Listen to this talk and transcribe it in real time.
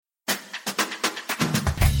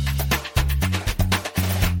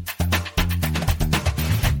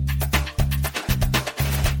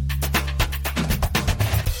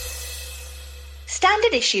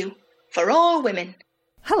Standard Issue for all women.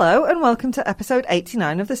 Hello and welcome to episode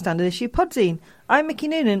 89 of the Standard Issue Podzine. I'm Mickey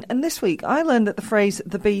Noonan, and this week I learned that the phrase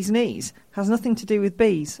 "the bee's knees" has nothing to do with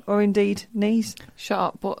bees, or indeed knees. Shut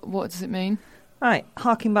up, what does it mean? Right,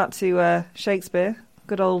 harking back to Shakespeare,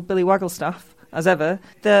 good old Billy Wagglestaff, as ever,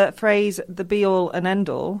 the phrase "the be-all and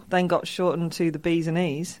end-all" then got shortened to "the bees and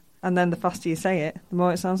knees," and then the faster you say it, the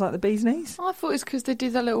more it sounds like the bee's knees. I thought it's because they do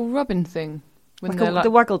that little rubbing thing. When Like they're the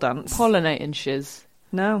waggle dance. pollinating shiz.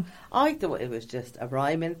 No. I thought it was just a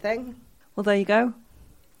rhyming thing. Well, there you go.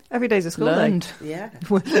 Every day's a school Learned. Yeah.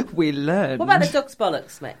 day. We learned. What about the duck's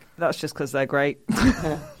bollocks, Mick? That's just because they're great.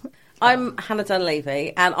 I'm Hannah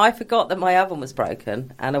Dunleavy, and I forgot that my oven was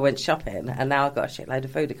broken, and I went shopping, and now I've got a shitload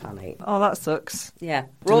of food I can't eat. Oh, that sucks. Yeah.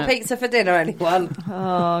 Raw Dunno. pizza for dinner, anyone?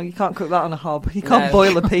 Oh, you can't cook that on a hob. You can't No.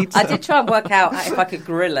 boil a pizza. I did try and work out if I could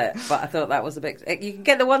grill it, but I thought that was a bit... You can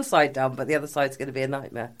get the one side done, but the other side's going to be a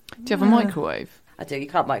nightmare. Do you have a microwave? I do. You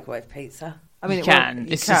can't microwave pizza. I mean, You it can.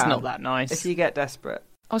 won't- It's you just can not that nice. if you get desperate.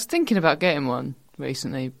 I was thinking about getting one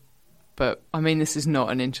recently, but I mean, this is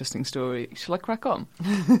not an interesting story. Shall I crack on?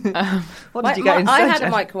 What did you get instead? I had a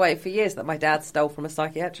Jen? microwave for years that my dad stole from a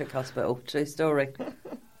psychiatric hospital. True story.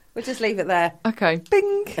 We'll just leave it there. Okay.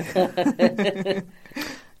 Bing!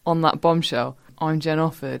 On that bombshell, I'm Jen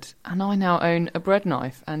Offord, and I now own a bread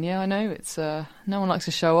knife. And yeah, I know it's no one likes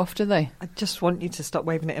to show off, do they? I just want you to stop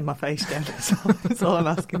waving it in my face, Jen. That's all I'm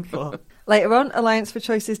asking for. Later on, Alliance for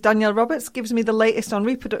Choice's Danielle Roberts gives me the latest on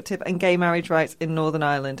reproductive and gay marriage rights in Northern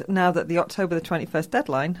Ireland, now that the October the 21st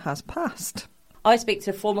deadline has passed. I speak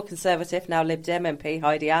to former Conservative, now Lib Dem MP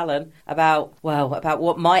Heidi Allen about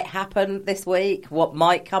what might happen this week, what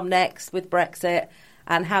might come next with Brexit,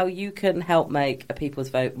 and how you can help make a people's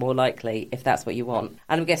vote more likely if that's what you want.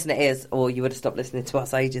 And I'm guessing it is, or you would have stopped listening to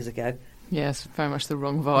us ages ago. Yes, very much the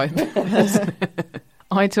wrong vibe.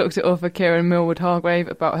 I talked to author Kieran Millward-Hargrave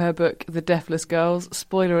about her book, The Deathless Girls.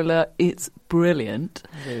 Spoiler alert, it's brilliant.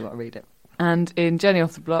 I really want to read it. And in Jenny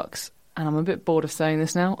Off the Blocks, and I'm a bit bored of saying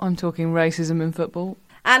this now, I'm talking racism in football.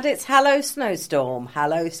 And it's hello snowstorm,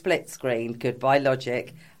 hello split screen, goodbye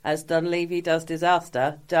logic, as Dunleavy does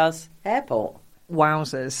disaster, does airport.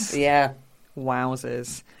 Wowzers. Yeah.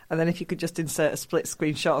 Wowzers. And then if you could just insert a split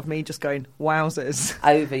screen shot of me just going, wowzers.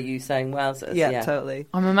 Over you saying wowzers. Yeah, totally.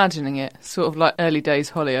 I'm imagining it, sort of like early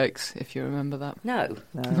days Hollyoaks, if you remember that. No.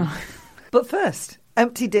 But first,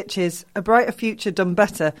 empty ditches, a brighter future done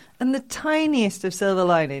better, and the tiniest of silver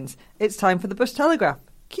linings. It's time for the Bush Telegraph.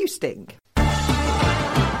 Cue Sting.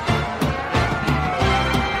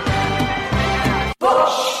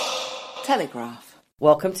 Telegraph.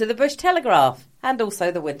 Welcome to the Bush Telegraph, and also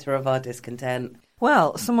the winter of our discontent.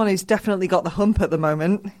 Well, someone who's definitely got the hump at the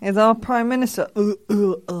moment is our Prime Minister,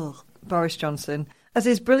 Boris Johnson, as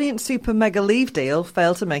his brilliant super mega leave deal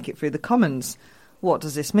failed to make it through the Commons. What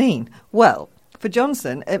does this mean? Well, for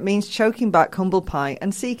Johnson, it means choking back humble pie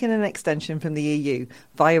and seeking an extension from the EU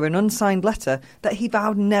via an unsigned letter that he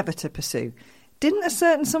vowed never to pursue. Didn't a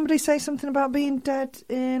certain somebody say something about being dead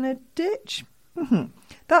in a ditch?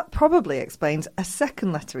 That probably explains a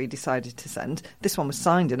second letter he decided to send, this one was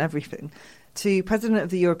signed and everything, to President of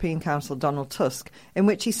the European Council Donald Tusk, in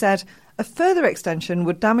which he said a further extension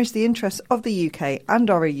would damage the interests of the UK and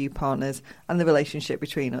our EU partners and the relationship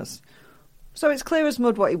between us. So it's clear as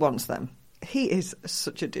mud what he wants then. He is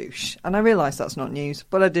such a douche, and I realise that's not news,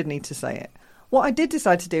 but I did need to say it. What I did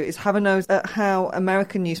decide to do is have a nose at how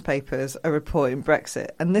American newspapers are reporting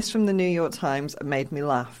Brexit, and this from the New York Times made me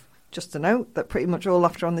laugh. Just to note that pretty much all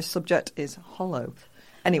laughter on this subject is hollow.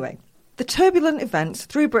 Anyway, the turbulent events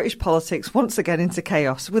threw British politics once again into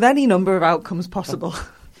chaos, with any number of outcomes possible.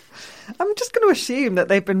 I'm just going to assume that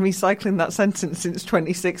they've been recycling that sentence since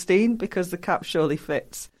 2016, because the cap surely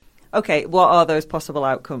fits. OK, what are those possible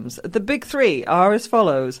outcomes? The big three are as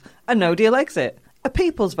follows: a no-deal exit, a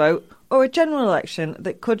people's vote, or a general election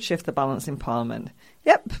that could shift the balance in Parliament.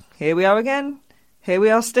 Yep, here we are again. Here we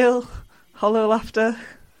are still. Hollow laughter.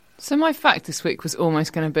 So my fact this week was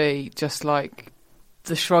almost going to be just like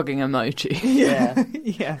the shrugging emoji. Yeah.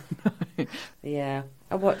 Yeah. Yeah.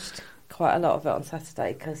 I watched quite a lot of it on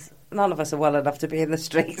Saturday because none of us are well enough to be in the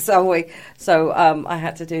streets, are we? So I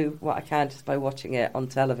had to do what I can just by watching it on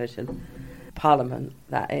television. Parliament,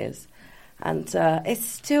 that is. And it's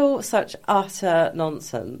still such utter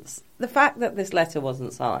nonsense. The fact that this letter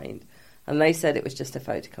wasn't signed and they said it was just a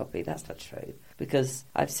photocopy, that's not true. Because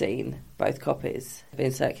I've seen both copies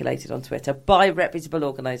being circulated on Twitter by reputable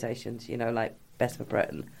organisations, you know, like Best for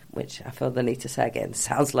Britain, which I feel the need to say again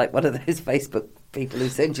sounds like one of those Facebook people who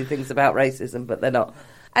send you things about racism, but they're not.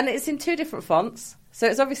 And it's in two different fonts, so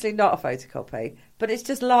it's obviously not a photocopy, but it's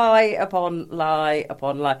just lie upon lie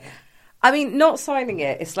upon lie. I mean, not signing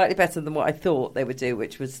it is slightly better than what I thought they would do,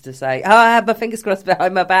 which was to say, "Oh, I have my fingers crossed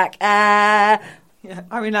behind my back." Yeah,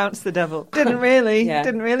 I renounced the devil. Didn't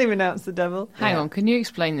really renounce the devil. Hang on, can you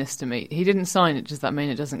explain this to me? He didn't sign it. Does that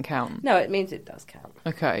mean it doesn't count? No, it means it does count.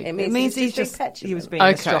 Okay. It means he was being a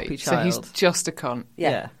stroppy so child. he's just a cunt.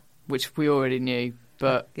 Yeah. Which we already knew,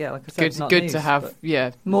 but yeah, like I said, not good news, to have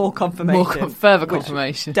more confirmation, further which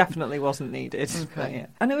confirmation. definitely wasn't needed. Okay. But, yeah.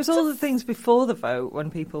 And it was all the things before the vote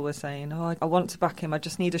when people were saying, "Oh, I want to back him. I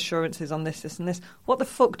just need assurances on this, and this." What the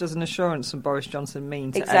fuck does an assurance from Boris Johnson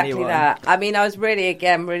mean to exactly anyone? that? I mean, I was really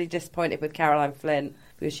disappointed with Caroline Flint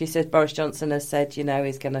because she said Boris Johnson has said,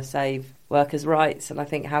 he's going to save workers' rights, and I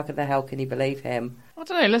think, how the hell can you believe him? I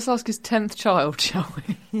don't know. Let's ask his 10th child, shall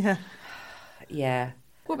we? Yeah. Yeah.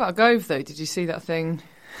 What about Gove, though? Did you see that thing?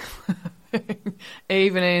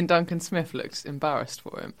 Even Ian Duncan Smith looked embarrassed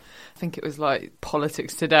for him. I think it was like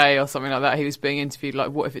Politics Today or something like that. He was being interviewed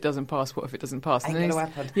like, what if it doesn't pass? What if it doesn't pass? Ain't gonna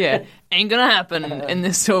happen. Yeah, ain't gonna happen. In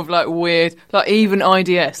this sort of like weird, like even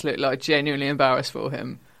IDS looked like genuinely embarrassed for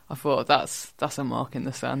him. I thought that's a mark in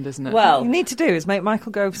the sand, isn't it? Well, What you need to do is make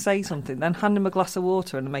Michael Gove say something, then hand him a glass of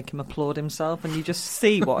water and make him applaud himself, and you just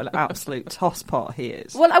see what an absolute tosspot he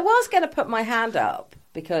is. Well, I was going to put my hand up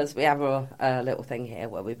because we have a little thing here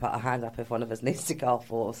where we put our hand up if one of us needs to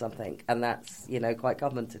cough or something, and that's, quite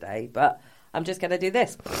common today. But I'm just going to do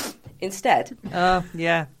this instead.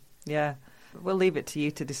 Yeah. We'll leave it to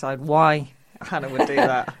you to decide why Hannah would do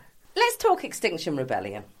that. Let's talk Extinction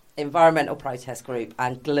Rebellion, environmental protest group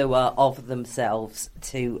and gluer of themselves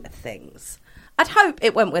to things. I'd hope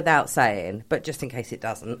it went without saying, but just in case it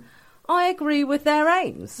doesn't, I agree with their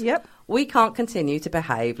aims. Yep. We can't continue to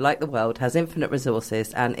behave like the world has infinite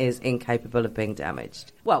resources and is incapable of being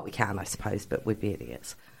damaged. Well, we can, I suppose, but we'd be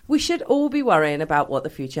idiots. We should all be worrying about what the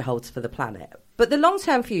future holds for the planet. But the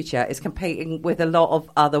long-term future is competing with a lot of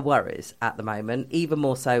other worries at the moment, even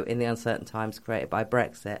more so in the uncertain times created by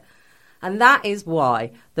Brexit. And that is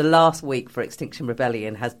why the last week for Extinction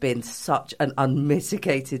Rebellion has been such an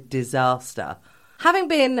unmitigated disaster. Having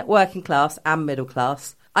been working class and middle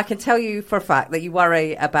class, I can tell you for a fact that you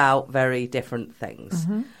worry about very different things.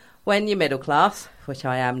 Mm-hmm. When you're middle class, which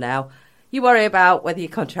I am now, you worry about whether your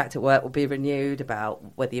contract at work will be renewed, about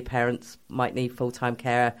whether your parents might need full-time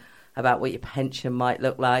care, about what your pension might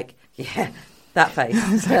look like. Yeah, that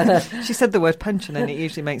face. She said the word pension and it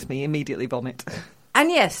usually makes me immediately vomit. And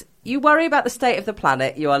yes, you worry about the state of the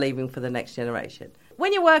planet you are leaving for the next generation.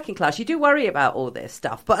 When you're working class, you do worry about all this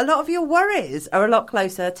stuff, but a lot of your worries are a lot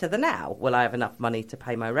closer to the now. Will I have enough money to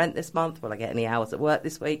pay my rent this month? Will I get any hours at work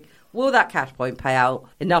this week? Will that cash point pay out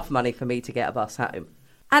enough money for me to get a bus home?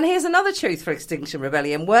 And here's another truth for Extinction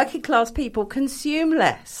Rebellion. Working class people consume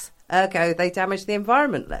less. Ergo, they damage the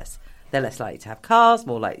environment less. They're less likely to have cars,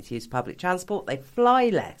 more likely to use public transport. They fly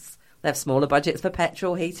less. They have smaller budgets for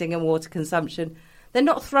petrol, heating and water consumption. They're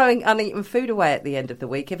not throwing uneaten food away at the end of the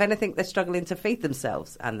week. If anything, they're struggling to feed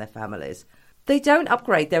themselves and their families. They don't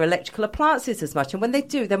upgrade their electrical appliances as much, and when they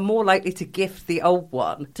do, they're more likely to gift the old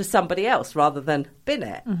one to somebody else rather than bin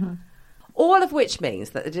it. Mm-hmm. All of which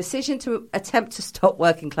means that the decision to attempt to stop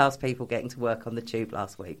working class people getting to work on the tube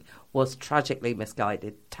last week was tragically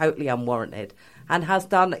misguided, totally unwarranted, and has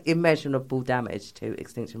done immeasurable damage to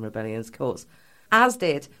Extinction Rebellion's cause. As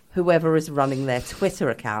did whoever is running their Twitter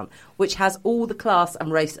account, which has all the class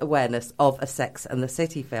and race awareness of a Sex and the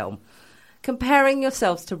City film. Comparing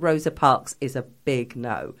yourselves to Rosa Parks is a big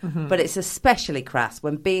no, but it's especially crass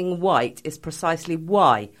when being white is precisely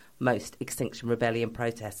why most Extinction Rebellion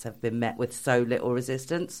protests have been met with so little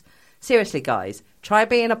resistance. Seriously, guys, try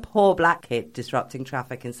being a poor black kid disrupting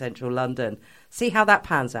traffic in central London. See how that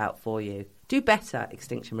pans out for you. Do better,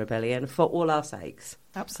 Extinction Rebellion, for all our sakes.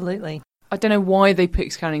 Absolutely. I don't know why they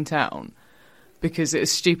picked Canning Town, because it was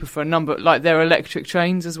stupid for a number. Like, there are electric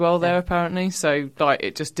trains as well there, apparently. So, like,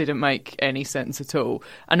 it just didn't make any sense at all.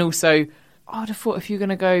 And also, I'd have thought if you're going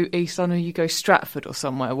to go East London, you go Stratford or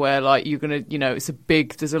somewhere where, like, you're going to, it's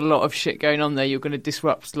there's a lot of shit going on there. You're going to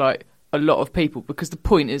disrupt, like, a lot of people, because the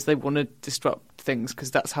point is they want to disrupt things because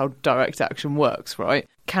that's how direct action works, right?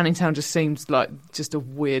 Canning Town just seems like just a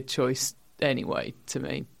weird choice anyway to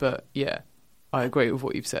me. But, yeah. I agree with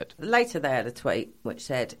what you've said. Later they had a tweet which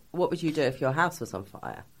said, what would you do if your house was on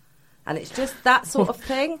fire? And it's just that sort of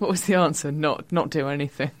thing. What was the answer? Not do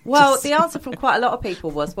anything. Well, the answer from quite a lot of people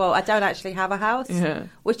was, well, I don't actually have a house. Yeah.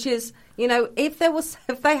 Which is, if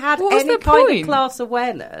they had any kind of class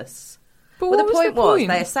awareness. But well, the point was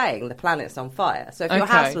they're saying the planet's on fire. So if your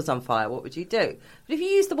Okay. house was on fire, what would you do? But if you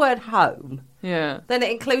use the word home, then it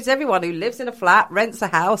includes everyone who lives in a flat, rents a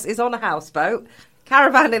house, is on a houseboat,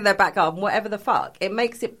 caravan in their back garden, whatever the fuck. It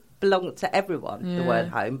makes it belong to everyone, the word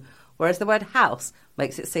home. whereas the word house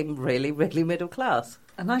makes it seem really, really middle class.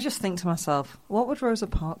 And I just think to myself, what would Rosa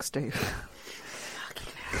Parks do?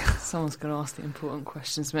 Someone's going to ask the important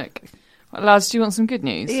questions, Mick. Right, lads, do you want some good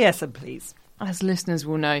news? Yes, and please. As listeners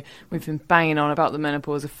will know, we've been banging on about the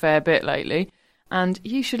menopause a fair bit lately, and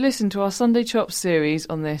you should listen to our Sunday Chops series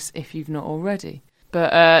on this if you've not already.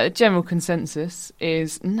 But a general consensus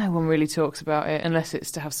is no one really talks about it unless it's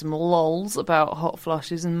to have some lols about hot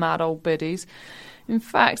flushes and mad old biddies. In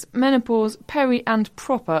fact, menopause, peri and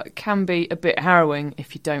proper, can be a bit harrowing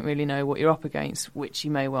if you don't really know what you're up against, which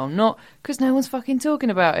you may well not, because no one's fucking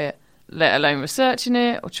talking about it, let alone researching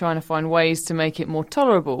it or trying to find ways to make it more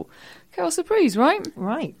tolerable. Chaos surprise, right?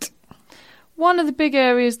 Right. One of the big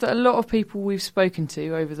areas that a lot of people we've spoken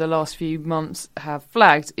to over the last few months have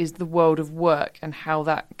flagged is the world of work and how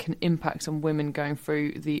that can impact on women going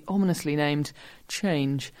through the ominously named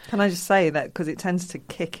change. Can I just say that because it tends to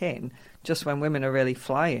kick in just when women are really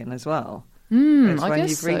flying as well. It's when I guess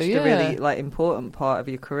you've reached so, a really important part of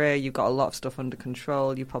your career, you've got a lot of stuff under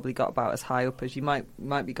control, you've probably got about as high up as you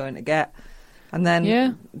might be going to get. And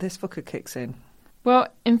then this fucker kicks in. Well,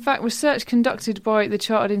 in fact, research conducted by the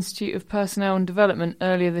Chartered Institute of Personnel and Development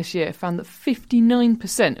earlier this year found that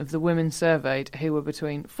 59% of the women surveyed who were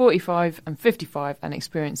between 45 and 55 and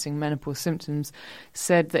experiencing menopause symptoms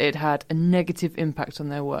said that it had a negative impact on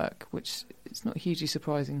their work, which is not hugely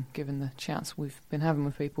surprising given the chats we've been having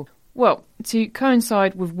with people. Well, to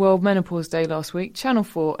coincide with World Menopause Day last week, Channel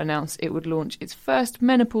 4 announced it would launch its first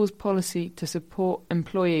menopause policy to support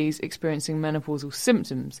employees experiencing menopausal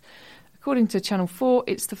symptoms. According to Channel 4,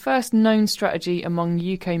 it's the first known strategy among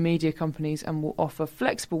UK media companies and will offer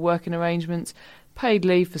flexible working arrangements, paid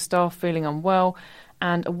leave for staff feeling unwell,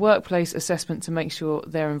 and a workplace assessment to make sure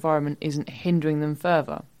their environment isn't hindering them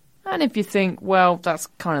further. And if you think, well, that's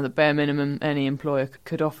kind of the bare minimum any employer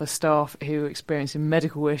could offer staff who are experiencing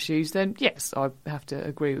medical issues, then yes, I have to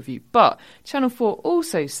agree with you. But Channel 4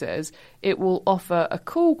 also says it will offer a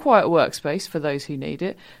cool, quiet workspace for those who need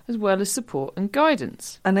it, as well as support and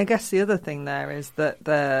guidance. And I guess the other thing there is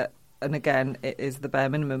that and again, it is the bare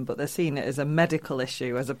minimum, but they're seeing it as a medical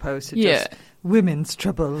issue as opposed to just women's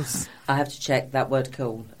troubles. I have to check that word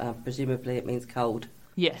cool. Presumably it means cold.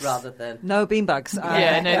 Yes. Rather than... No beanbags.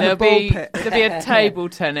 There'll be a table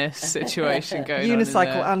tennis situation going on.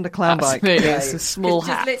 Unicycle and a clown bike. Absolutely, it's a small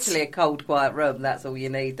hat. It's just literally a cold, quiet room. That's all you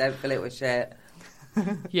need. Don't fill it with shit.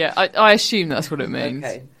 Yeah, I assume that's what it means.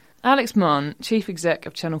 Okay. Alex Mann, chief exec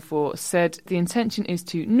of Channel 4, said the intention is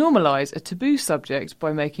to normalise a taboo subject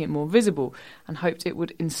by making it more visible and hoped it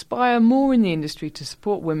would inspire more in the industry to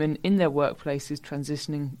support women in their workplaces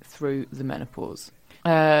transitioning through the menopause.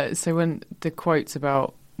 So when the quotes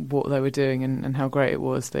about what they were doing and how great it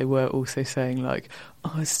was, they were also saying like,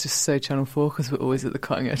 oh, it's just so Channel 4 because we're always at the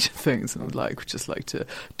cutting edge of things and we just like to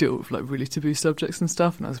deal with like really taboo subjects and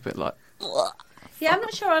stuff. And I was a bit like, ugh. Yeah, I'm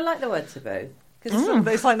not sure I like the word taboo.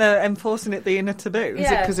 It's like they're enforcing it being a taboo. Is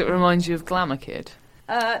it because it reminds you of Glamour Kid?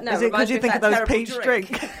 No, is it because you think of those peach drink?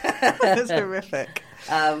 That's horrific.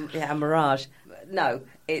 Mirage. No,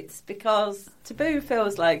 it's because taboo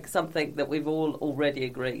feels like something that we've all already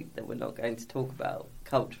agreed that we're not going to talk about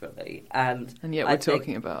culturally. And yet we're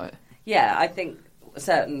talking about it. Yeah, I think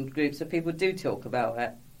certain groups of people do talk about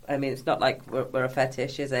it. I mean, it's not like we're a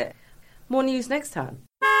fetish, is it? More news next time.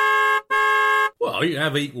 Well, you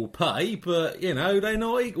have equal pay, but, they're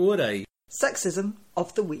not equal, are they? Sexism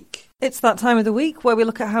of the week. It's that time of the week where we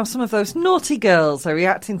look at how some of those naughty girls are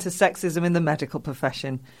reacting to sexism in the medical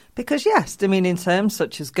profession. Because yes, demeaning terms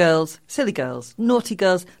such as girls, silly girls, naughty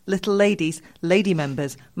girls, little ladies, lady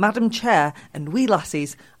members, Madam Chair and wee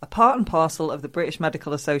lassies are part and parcel of the British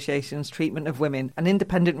Medical Association's treatment of women, an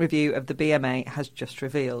independent review of the BMA has just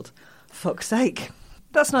revealed. Fuck's sake.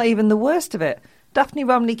 That's not even the worst of it. Daphne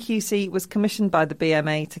Romney QC was commissioned by the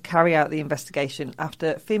BMA to carry out the investigation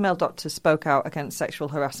after female doctors spoke out against sexual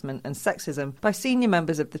harassment and sexism by senior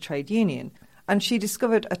members of the trade union. And she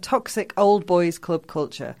discovered a toxic old boys club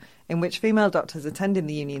culture in which female doctors attending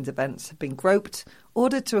the union's events have been groped,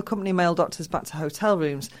 ordered to accompany male doctors back to hotel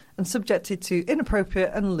rooms and subjected to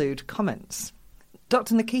inappropriate and lewd comments.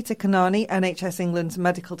 Dr Nikita Kanani, NHS England's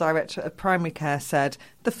medical director of primary care, said,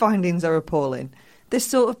 "The findings are appalling. This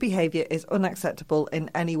sort of behaviour is unacceptable in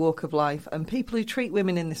any walk of life, and people who treat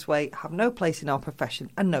women in this way have no place in our profession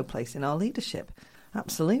and no place in our leadership."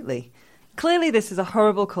 Absolutely. Clearly this is a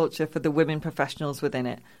horrible culture for the women professionals within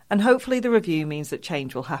it, and hopefully the review means that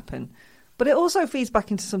change will happen. But it also feeds back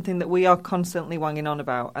into something that we are constantly wanging on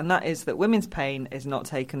about, and that is that women's pain is not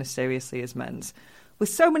taken as seriously as men's. With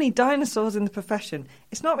so many dinosaurs in the profession,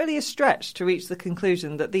 it's not really a stretch to reach the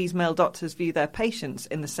conclusion that these male doctors view their patients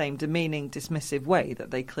in the same demeaning, dismissive way that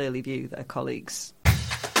they clearly view their colleagues.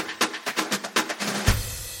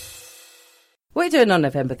 What are you doing on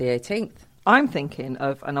November the 18th? I'm thinking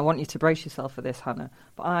of, and I want you to brace yourself for this, Hannah,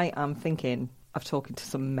 but I am thinking of talking to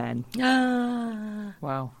some men. Ah.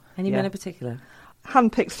 Wow. Any Yeah. men in particular?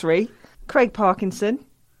 Handpicked 3. Craig Parkinson.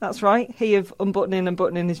 That's right. He of Unbuttoning and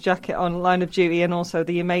Buttoning His Jacket on Line of Duty and also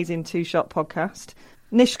the amazing Two Shot podcast.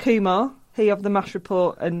 Nish Kumar. He of The MASH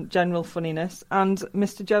Report and General Funniness. And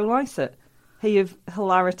Mr. Joe Lysett. He of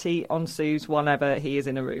hilarity ensues whenever he is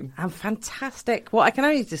in a room. And fantastic, what I can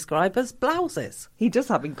only describe as blouses. He does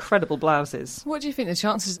have incredible blouses. What do you think the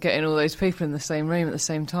chances of getting all those people in the same room at the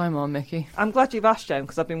same time are, Mickey? I'm glad you've asked, Joan,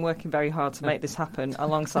 because I've been working very hard to make this happen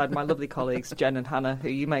alongside my lovely colleagues, Jen and Hannah, who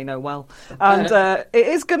you may know well. And it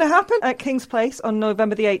is going to happen at King's Place on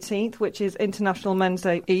November the 18th, which is International Men's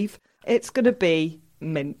Day Eve. It's going to be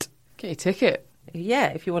mint. Get your ticket. Yeah,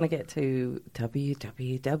 if you want to get to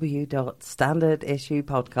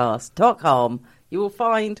www.standardissuepodcast.com, you will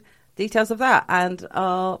find details of that and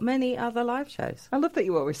our many other live shows. I love that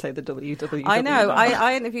you always say the www. I know.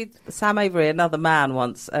 I interviewed Sam Avery, another man,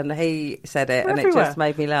 once, and he said it, We're and everywhere. it just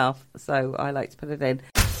made me laugh. So I like to put it in.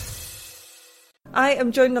 I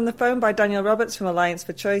am joined on the phone by Daniel Roberts from Alliance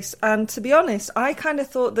for Choice, and to be honest, I kind of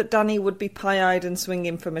thought that Danny would be pie-eyed and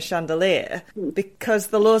swinging from a chandelier because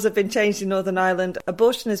the laws have been changed in Northern Ireland,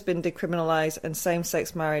 abortion has been decriminalised, and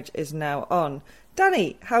same-sex marriage is now on.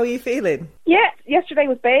 Danny, how are you feeling? Yeah, yesterday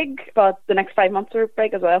was big, but the next 5 months are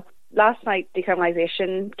big as well. Last night,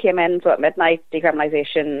 decriminalisation came in, so at midnight,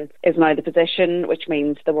 decriminalisation is now the position, which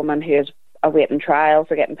means the woman who is awaiting trial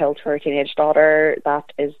for getting pills for her teenage daughter,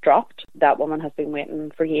 that is dropped. That woman has been waiting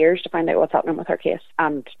for years to find out what's happening with her case.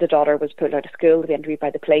 And the daughter was pulled out of school to be interviewed by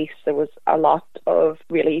the police. There was a lot of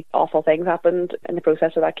really awful things happened in the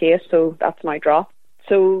process of that case, so that's now dropped.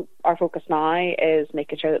 So our focus now is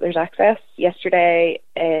making sure that there's access. Yesterday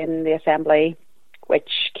in the Assembly,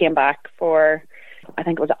 which came back for, I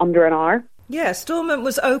think it was under an hour. Yeah, Stormont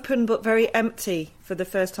was open but very empty for the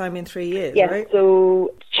first time in 3 years, Yes, right?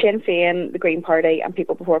 so Sinn Féin, the Green Party and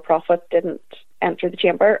People Before Profit didn't enter the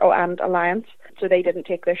chamber, and Alliance, so they didn't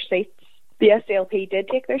take their seats. The SDLP did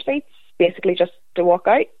take their seats, basically just to walk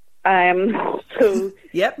out. So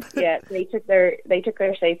Yep. yeah, they took their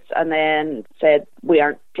seats and then said we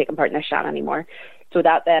aren't taking part in this chat anymore. So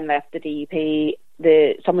that then left the DUP,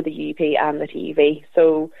 some of the UUP and the TUV.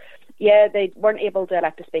 So yeah, they weren't able to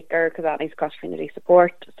elect a speaker because that needs cross-community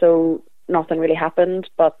support, so nothing really happened.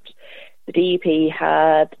 But the DUP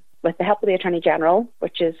had, with the help of the Attorney General,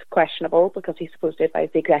 which is questionable because he's supposed to advise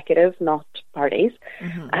the executive, not parties,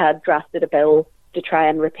 had drafted a bill to try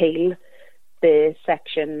and repeal the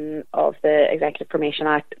section of the Executive Formation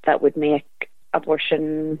Act that would make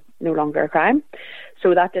abortion no longer a crime.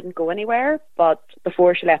 So that didn't go anywhere, but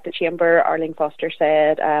before she left the chamber, Arlene Foster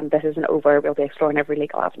said, this isn't over, we'll be exploring every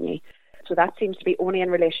legal avenue. So that seems to be only in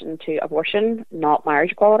relation to abortion, not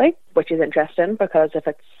marriage equality, which is interesting because if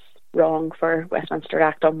it's wrong for Westminster to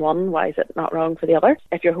act on one, why is it not wrong for the other?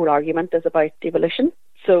 If your whole argument is about devolution.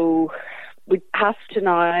 So we have to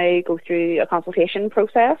now go through a consultation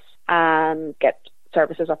process and get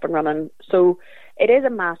services up and running. So it is a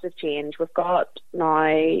massive change. We've got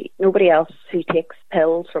now nobody else who takes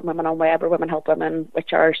pills from Women on Web or Women Help Women,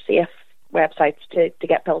 which are safe websites to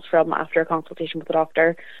get pills from after a consultation with the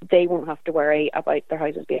doctor. They won't have to worry about their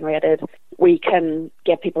houses being raided. We can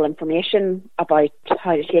get people information about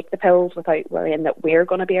how to take the pills without worrying that we're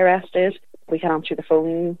going to be arrested. We can answer the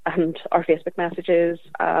phone and our Facebook messages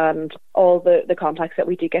and all the contacts that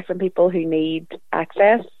we do get from people who need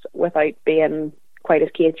access without being quite as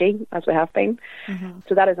cagey as we have been.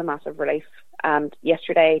 So that is a massive relief. And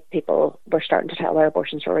yesterday people were starting to tell their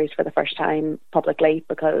abortion stories for the first time publicly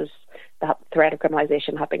because the threat of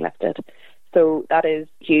criminalisation had been lifted. So that is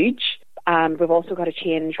huge. And we've also got a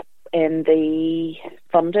change in the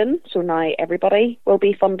funding. So now everybody will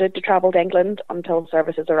be funded to travel to England until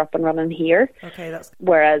services are up and running here. Okay, that's...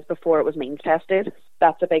 Whereas before it was means tested.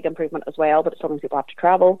 That's a big improvement as well, but sometimes people have to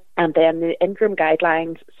travel. And then the interim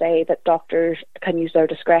guidelines say that doctors can use their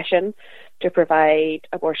discretion to provide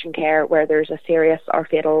abortion care where there's a serious or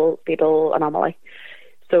fatal anomaly.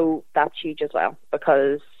 So that's huge as well,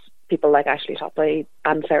 because people like Ashley Topley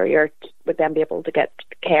and Sarah Yurt would then be able to get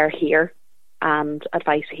care here and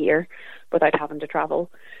advice here without having to travel.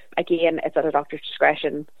 Again, it's at a doctor's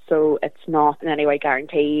discretion, so it's not in any way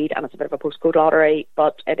guaranteed, and it's a bit of a postcode lottery,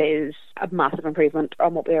 but it is a massive improvement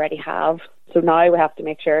on what we already have. So now we have to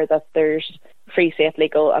make sure that there's free, safe,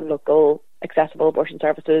 legal and local accessible abortion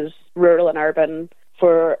services, rural and urban,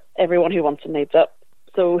 for everyone who wants and needs it.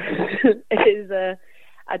 So it is a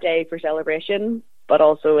day for celebration, but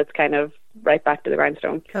also it's kind of right back to the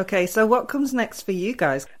grindstone. Okay, so what comes next for you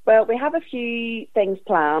guys? Well, we have a few things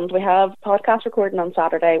planned. We have podcast recording on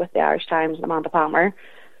Saturday with the Irish Times and Amanda Palmer.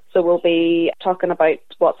 So we'll be talking about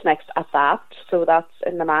what's next at that. So that's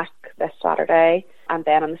in the Mac this Saturday. And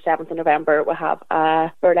then on the 7th of November, we'll have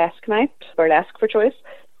a burlesque night, burlesque for choice.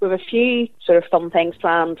 We have a few sort of fun things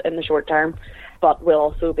planned in the short term, but we'll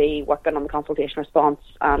also be working on the consultation response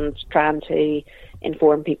and trying to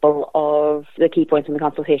inform people of the key points in the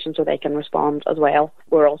consultation so they can respond as well.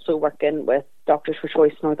 We're also working with Doctors for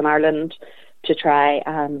Choice Northern Ireland to try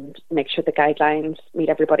and make sure the guidelines meet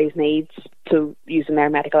everybody's needs, so using their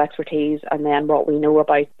medical expertise and then what we know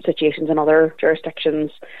about situations in other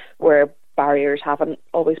jurisdictions where barriers haven't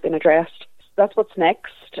always been addressed. That's what's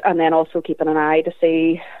next, and then also keeping an eye to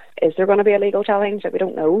see, is there going to be a legal challenge that we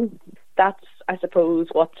don't know? That's, I suppose,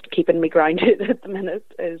 what's keeping me grounded at the minute,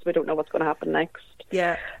 is we don't know what's going to happen next.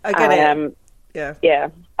 Yeah, I get it. Yeah.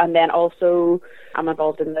 And then also I'm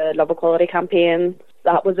involved in the Love Equality campaign.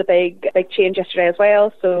 That was a big change yesterday as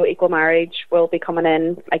well. So equal marriage will be coming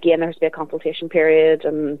in. Again, there has to be a consultation period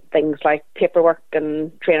and things like paperwork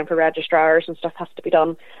and training for registrars and stuff has to be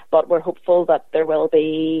done. But we're hopeful that there will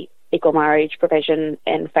be equal marriage provision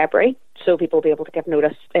in February. So people will be able to give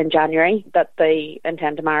notice in January that they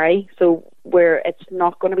intend to marry. So it's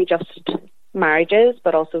not going to be just marriages,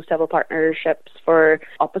 but also civil partnerships for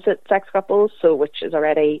opposite sex couples, so which is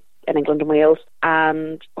already in England and Wales,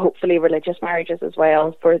 and hopefully religious marriages as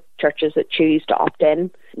well for churches that choose to opt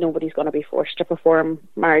in. Nobody's going to be forced to perform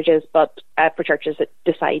marriages, but for churches that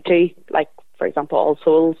decide to, like for example All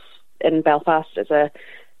Souls in Belfast is a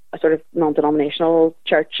sort of non-denominational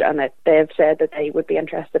church, and they've said that they would be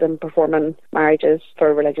interested in performing marriages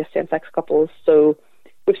for religious same-sex couples. So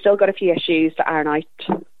we've still got a few issues to iron out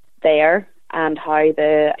there, and how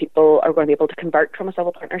the people are going to be able to convert from a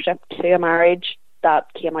civil partnership to a marriage.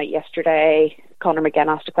 That came out yesterday. Conor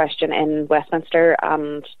McGinn asked a question in Westminster,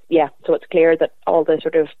 and so it's clear that all the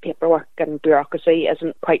sort of paperwork and bureaucracy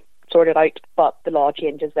isn't quite sorted out, but the law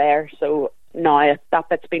changes there. So now that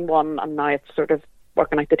bit's been won, and now it's sort of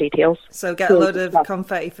working out the details. So get a load of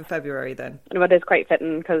confetti for February then. And it is quite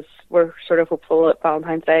fitting because we're sort of hopeful that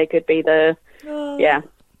Valentine's Day could be the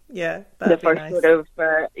first nice. sort of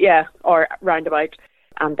or roundabout.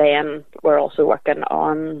 And then we're also working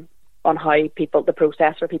on how the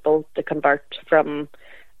process for people to convert from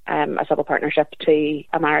a civil partnership to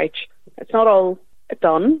a marriage. It's not all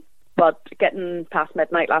done, but getting past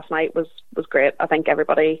midnight last night was great. I think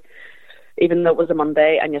everybody, even though it was a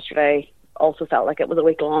Monday and yesterday also felt like it was a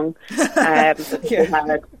week long. We had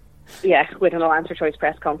an Alliance for Choice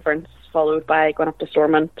press conference followed by going up to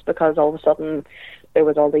Stormont because all of a sudden there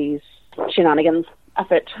was all these shenanigans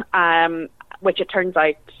afoot, which it turns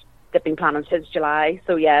out they've been planning since July.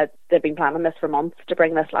 So they've been planning this for months to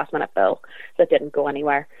bring this last minute bill that didn't go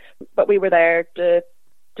anywhere. But we were there to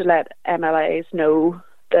let MLAs know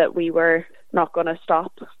that we were not going to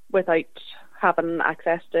stop without having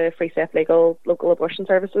access to free, safe, legal local abortion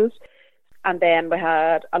services. And then we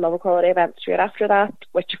had a Love Equality event straight after that,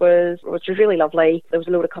 which was really lovely. There was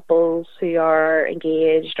a load of couples who are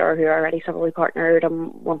engaged or who are already civilly partnered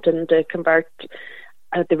and wanting to convert.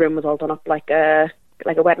 The room was all done up like a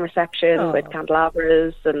wedding reception with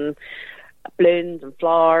candelabras and balloons and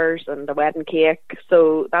flowers and a wedding cake.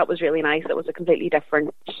 So that was really nice. It was a completely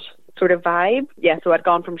different sort of vibe. Yeah, so I'd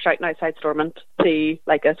gone from shouting outside Stormont to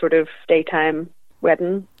like a sort of daytime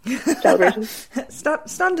wedding celebration.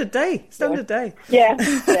 Standard day.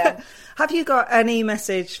 Yeah. Have you got any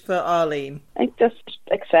message for Arlene? I think just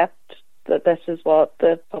accept that this is what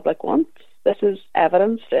the public wants. This is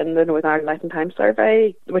evidenced in the Northern Ireland Life and Times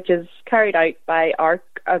survey, which is carried out by ARC,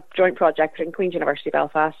 a joint project between Queen's University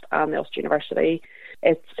Belfast and the Ulster University.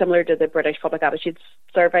 It's similar to the British Public Attitudes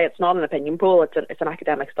Survey. It's not an opinion poll, it's an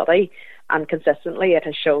academic study, and consistently it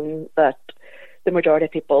has shown that the majority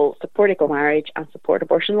of people support equal marriage and support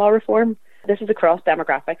abortion law reform. This is across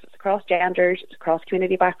demographics, it's across genders, it's across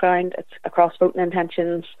community background, it's across voting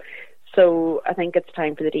intentions. So I think it's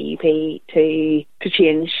time for the DUP to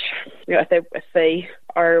change. If they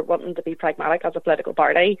are wanting to be pragmatic as a political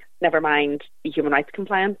party, never mind be human rights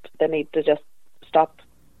compliant, they need to just stop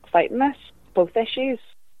fighting both issues.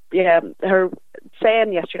 Her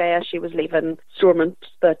saying yesterday as she was leaving Stormont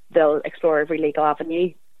that they'll explore every legal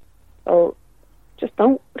avenue. Well, just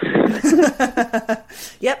don't.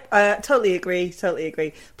 Yep, I totally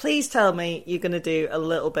agree. Please tell me you're going to do a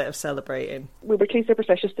little bit of celebrating. We were too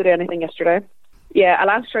superstitious to do anything yesterday. Yeah,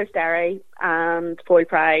 Alliance for Choice Dairy and Foy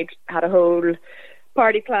Pride had a whole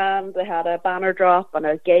party planned. They had a banner drop and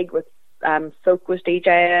a gig with Soak was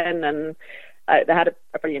DJing, and they had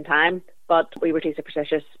a brilliant time. But we were too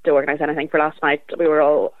superstitious to organise anything for last night. We were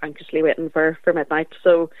all anxiously waiting for midnight,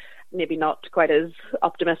 so maybe not quite as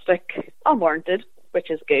optimistic, unwarranted, which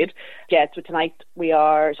is good. Yeah, so tonight we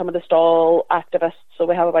are some of the stall activists, so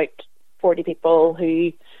we have about 40 people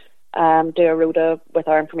who do a rota with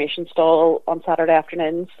our information stall on Saturday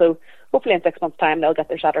afternoons. So hopefully in 6 months' time they'll get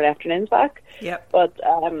their Saturday afternoons back. Yep. But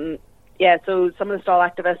yeah, so some of the stall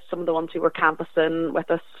activists, some of the ones who were canvassing with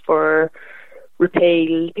us for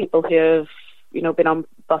repeal, people who have, you know, been on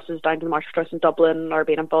buses down to the March for Choice in Dublin or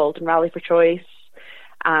been involved in Rally for Choice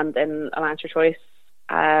and in Alliance for Choice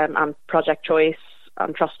and Project Choice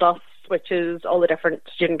and Trust Us, which is all the different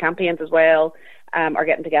student campaigns as well, are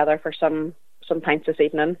getting together for some pints this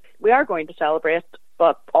evening. We are going to celebrate,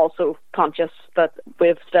 but also conscious that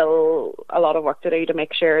we've still a lot of work to do to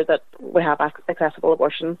make sure that we have accessible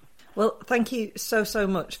abortion. Well, thank you so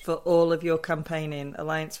much for all of your campaigning,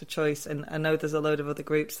 Alliance for Choice, and I know there's a load of other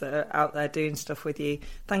groups that are out there doing stuff with you.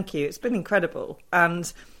 Thank you. It's been incredible.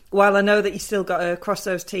 And while I know that you still got to cross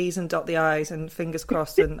those T's and dot the I's and fingers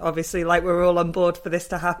crossed, and obviously like we're all on board for this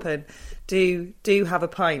to happen, do have a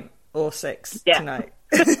pint or 6 tonight.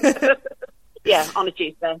 Yeah, on a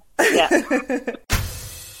Tuesday. Yeah.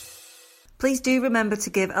 Please do remember to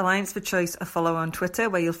give Alliance for Choice a follow on Twitter,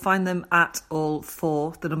 where you'll find them at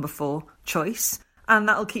the number 4 choice. And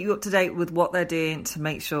that'll keep you up to date with what they're doing to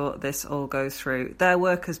make sure this all goes through. Their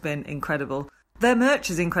work has been incredible. Their merch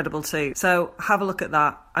is incredible too. So have a look at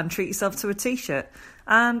that and treat yourself to a t-shirt.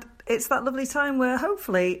 And it's that lovely time where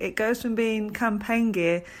hopefully it goes from being campaign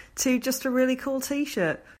gear to just a really cool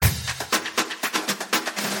t-shirt.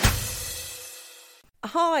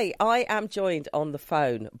 Hi, I am joined on the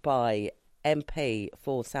phone by MP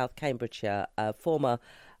for South Cambridgeshire, former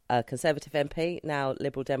Conservative MP, now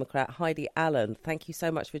Liberal Democrat, Heidi Allen. Thank you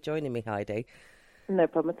so much for joining me, Heidi. No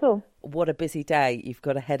problem at all. What a busy day you've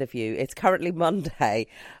got ahead of you. It's currently Monday.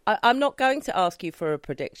 I'm not going to ask you for a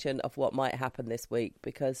prediction of what might happen this week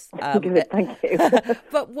because... Good, thank you.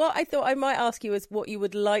 But what I thought I might ask you is what you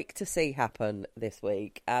would like to see happen this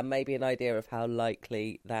week, and maybe an idea of how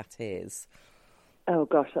likely that is. Oh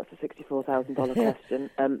gosh, that's a $64,000 question.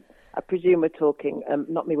 I presume we're talking,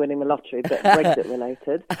 not me winning the lottery, but Brexit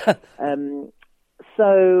related.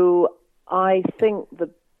 So I think the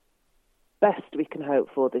best we can hope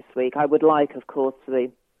for this week, I would like, of course, the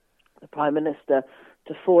Prime Minister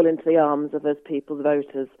to fall into the arms of us people's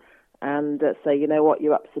voters and say, you know what,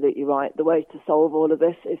 you're absolutely right. The way to solve all of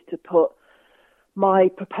this is to put my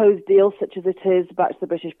proposed deal, such as it is, back to the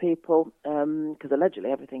British people, because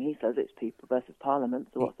allegedly everything he says it's people versus Parliament,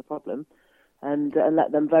 so what's the problem? And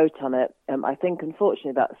let them vote on it. I think,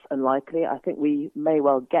 unfortunately, that's unlikely. I think we may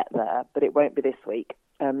well get there, but it won't be this week.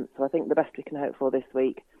 So I think the best we can hope for this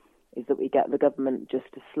week is that we get the government just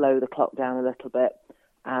to slow the clock down a little bit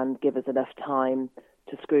and give us enough time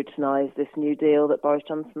to scrutinise this new deal that Boris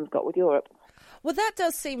Johnson's got with Europe. Well, that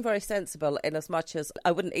does seem very sensible in as much as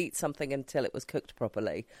I wouldn't eat something until it was cooked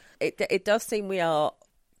properly. It does seem we are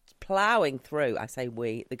ploughing through. I say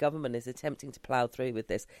we, the government is attempting to plough through with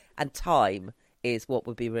this, and time is what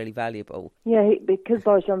would be really valuable. Yeah, because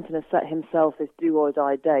Boris Johnson has set himself this do or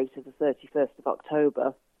die date of the 31st of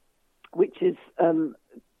October, which is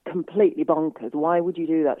completely bonkers. Why would you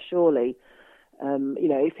do that? Surely,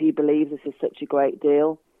 if he believes this is such a great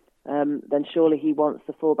deal, then surely he wants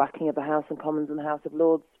the full backing of the House and Commons and the House of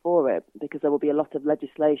Lords for it, because there will be a lot of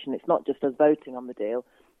legislation. It's not just us voting on the deal,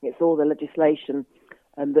 it's all the legislation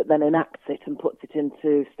that then enacts it and puts it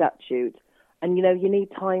into statute. And, you need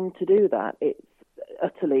time to do that. It's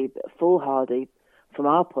utterly foolhardy from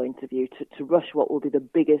our point of view to rush what will be the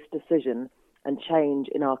biggest decision and change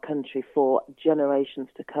in our country for generations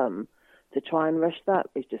to come. To try and rush that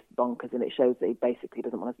is just bonkers, and it shows that he basically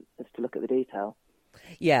doesn't want us to look at the detail.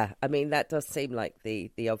 Yeah, I mean, that does seem like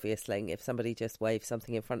the obvious thing. If somebody just waved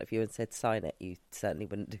something in front of you and said, sign it, you certainly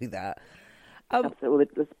wouldn't do that. Absolutely. Well,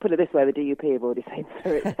 let's put it this way, the DUP have already said so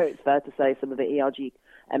it's fair to say some of the ERG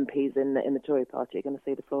MPs in the Tory party are going to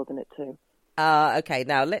see the flaws in it too. Okay,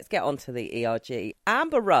 now let's get on to the ERG.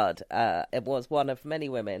 Amber Rudd was one of many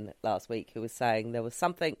women last week who was saying there was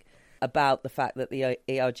something about the fact that the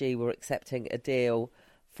ERG were accepting a deal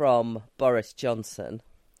from Boris Johnson,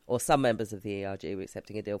 or some members of the ERG were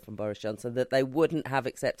accepting a deal from Boris Johnson that they wouldn't have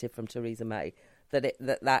accepted from Theresa May,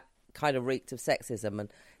 that kind of reeked of sexism. And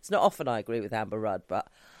it's not often I agree with Amber Rudd, but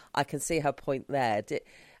I can see her point there.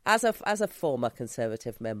 As a former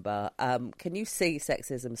Conservative member, can you see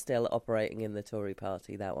sexism still operating in the Tory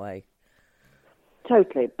party that way?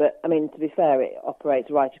 Totally, but I mean, to be fair, it operates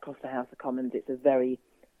right across the House of Commons. It's a very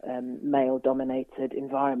male-dominated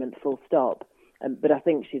environment, full stop. But I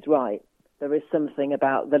think she's right. There is something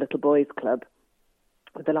about the Little Boys Club,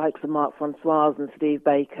 with the likes of Mark Francois and Steve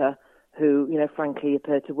Baker, who, frankly,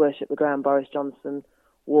 appear to worship the ground Boris Johnson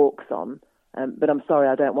walks on. But I'm sorry,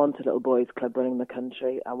 I don't want a Little Boys Club running the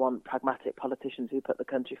country. I want pragmatic politicians who put the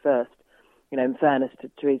country first. In fairness to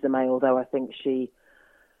Theresa May, although I think she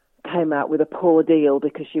came out with a poor deal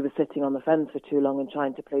because she was sitting on the fence for too long and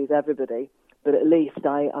trying to please everybody. But at least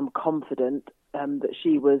I am confident that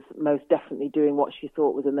she was most definitely doing what she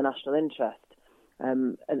thought was in the national interest.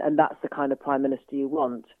 And that's the kind of Prime Minister you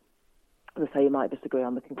want. As I say, you might disagree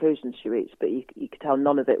on the conclusions she reached, but you could tell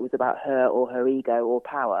none of it was about her or her ego or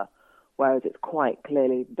power, whereas it's quite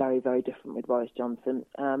clearly very, very different with Boris Johnson.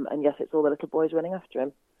 And yes, it's all the little boys running after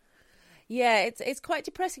him. Yeah, it's quite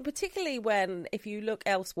depressing, particularly when, if you look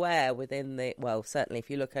elsewhere within certainly if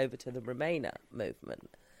you look over to the Remainer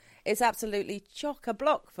movement, it's absolutely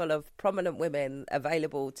chock-a-block full of prominent women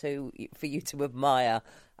available for you to admire,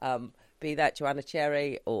 be that Joanna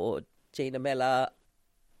Cherry or Gina Miller,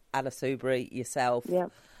 Anna Soubry, yourself. Yeah.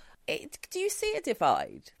 Do you see a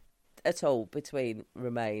divide at all between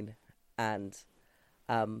Remain and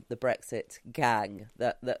the Brexit gang,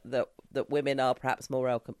 that women are perhaps more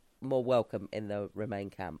welcome in the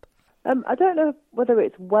Remain camp? I don't know whether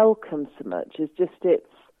it's welcome so much as just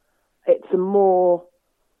it's a more,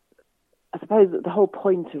 I suppose that the whole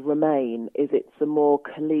point of Remain is it's a more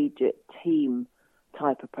collegiate team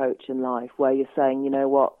type approach in life, where you're saying,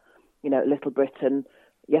 Little Britain,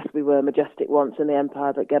 yes, we were majestic once in the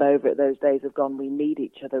empire, but get over it, those days have gone, we need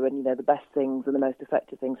each other, and the best things and the most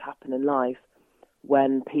effective things happen in life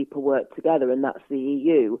when people work together, and that's the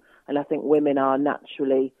EU. And I think women are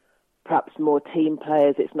naturally perhaps more team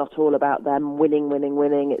players. It's not all about them winning.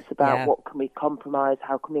 It's about what can we compromise,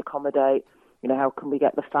 how can we accommodate, how can we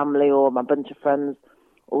get the family or my bunch of friends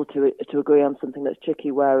all to agree on something that's tricky,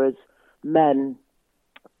 whereas men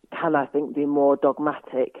can, I think, be more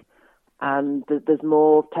dogmatic, and there's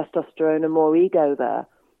more testosterone and more ego there.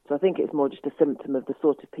 So I think it's more just a symptom of the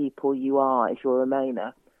sort of people you are if you're a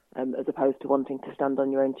Remainer, as opposed to wanting to stand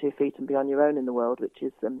on your own 2 feet and be on your own in the world, which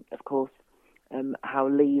is, of course, how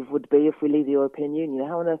leave would be if we leave the European Union.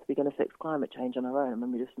 How on earth are we going to fix climate change on our own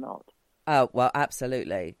when we're just not? Oh, well,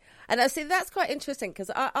 absolutely. And I see that's quite interesting,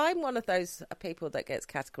 because I'm one of those people that gets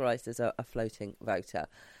categorised as a floating voter,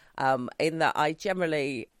 in that I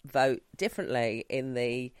generally vote differently in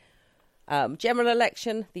the general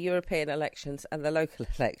election, the European elections and the local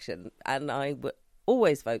election. And I would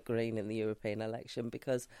always vote Green in the European election,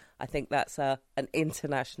 because I think that's an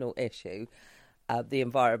international issue, the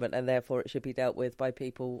environment, and therefore it should be dealt with by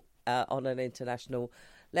people on an international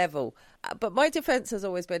level. But my defence has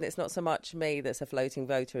always been, it's not so much me that's a floating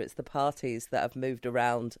voter, it's the parties that have moved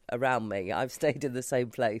around me. I've stayed in the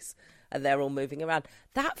same place and they're all moving around.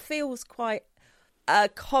 That feels quite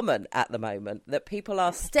common at the moment, that people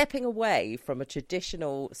are stepping away from a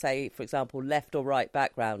traditional, say, for example, left or right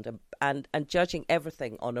background and judging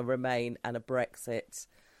everything on a Remain and a Brexit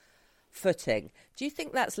footing. Do you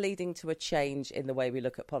think that's leading to a change in the way we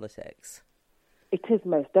look at politics? It is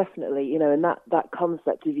most definitely, and that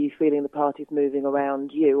concept of you feeling the parties moving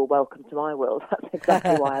around you, or welcome to my world, that's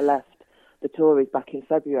exactly why I left the Tories back in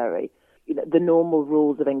February. The normal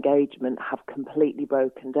rules of engagement have completely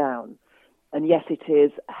broken down. And yes, it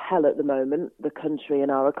is hell at the moment. The country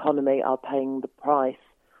and our economy are paying the price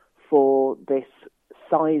for this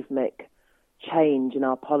seismic change in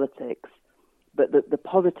our politics. But the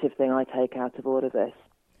positive thing I take out of all of this,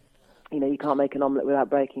 you can't make an omelette without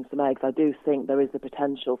breaking some eggs. I do think there is the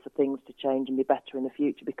potential for things to change and be better in the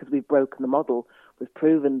future, because we've broken the model. We've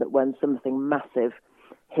proven that when something massive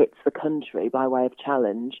hits the country by way of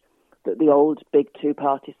challenge, that the old big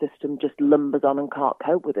two-party system just lumbers on and can't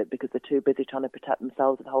cope with it, because they're too busy trying to protect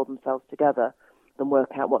themselves and hold themselves together than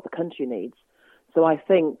work out what the country needs. So I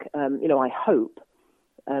think, I hope,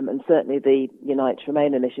 and certainly the Unite to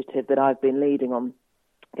Remain initiative that I've been leading on,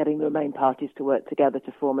 getting the Remain parties to work together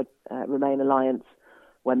to form a Remain alliance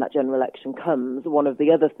when that general election comes. One of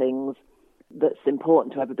the other things that's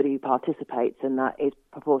important to everybody who participates in that is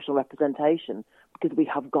proportional representation, because we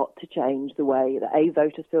have got to change the way that A,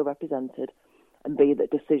 voters feel represented, and B,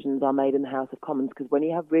 that decisions are made in the House of Commons, because when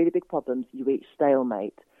you have really big problems, you reach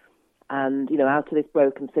stalemate. And, out of this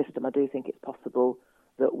broken system, I do think it's possible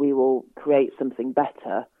that we will create something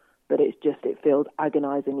better, but it feels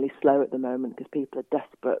agonisingly slow at the moment, because people are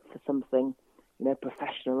desperate for something,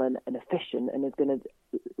 professional and efficient, and is going to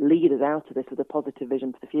lead us out of this with a positive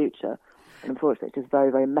vision for the future. And unfortunately, it's just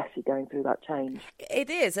very, very messy going through that change. It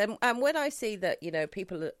is, and when I see that,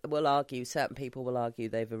 people will argue, certain people will argue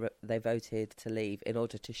they voted to leave in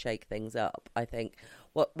order to shake things up. I think,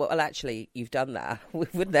 well, actually, you've done that. We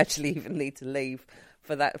wouldn't actually even need to leave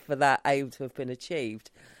for that aim to have been achieved.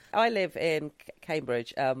 I live in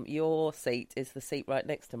Cambridge. Your seat is the seat right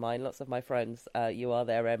next to mine. Lots of my friends, you are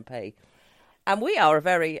their MP. And we are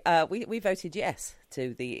we voted yes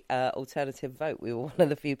to the alternative vote. We were one of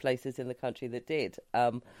the few places in the country that did.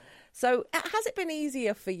 So has it been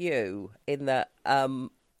easier for you in that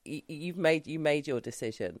you made your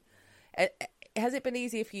decision? Has it been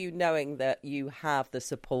easier for you knowing that you have the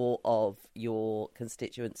support of your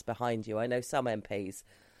constituents behind you? I know some MPs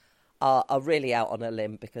are really out on a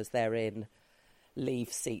limb because they're in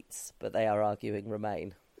Leave seats, but they are arguing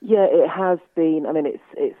Remain. Yeah, it has been. I mean,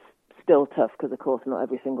 it's still tough because, of course, not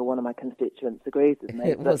every single one of my constituents agrees with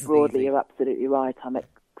me. But broadly, easy. You're absolutely right. I'm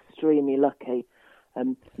extremely lucky.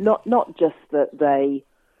 Not just that they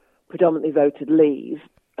predominantly voted Leave,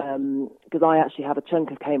 because I actually have a chunk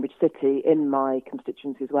of Cambridge City in my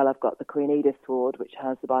constituency as well. I've got the Queen Edith ward, which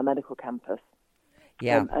has the biomedical campus.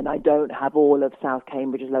 Yeah. And I don't have all of South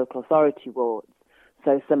Cambridge's local authority wards.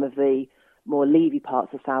 So some of the more Levy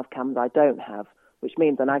parts of South Cambs I don't have, which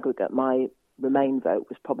means on aggregate my Remain vote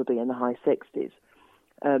was probably in the high 60s.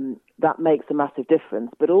 That makes a massive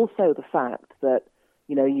difference, but also the fact that,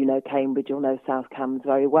 you know Cambridge, you'll know South Cambs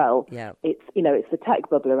very well. Yeah. It's the tech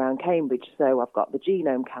bubble around Cambridge. So I've got the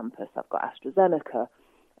Genome campus, I've got AstraZeneca,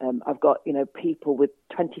 I've got, people with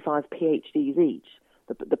 25 PhDs each.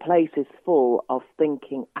 The place is full of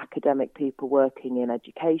thinking academic people working in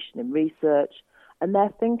education and research, and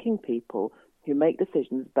they're thinking people who make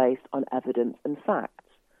decisions based on evidence and facts.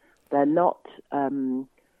 They're not, they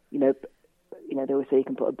always say you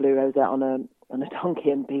can put a blue rosette on a donkey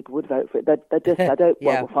and people would vote for it. They're just,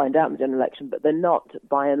 we'll find out in the general election, but they're not,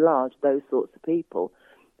 by and large, those sorts of people.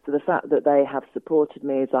 So the fact that they have supported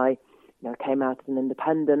me as I, came out as an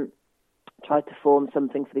independent, tried to form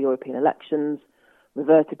something for the European elections,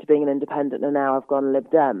 reverted to being an independent, and now I've gone Lib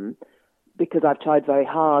Dem, because I've tried very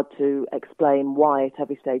hard to explain why at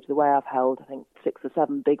every stage of the way. I've held, I think, 6 or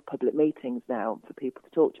 7 big public meetings now for people to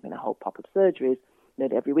talk to me, and I hold pop-up surgeries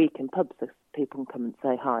nearly every week in pubs so people can come and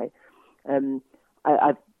say hi. I'm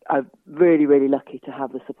really, really lucky to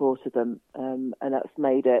have the support of them, and that's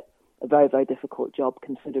made it a very, very difficult job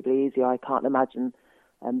considerably easier. I can't imagine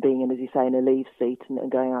being in, as you say, in a Leave seat and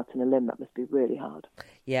going out on a limb. That must be really hard.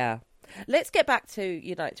 Yeah. Let's get back to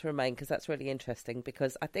Unite to Remain, because that's really interesting,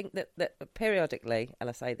 because I think that periodically, and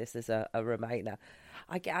I say this as a Remainer,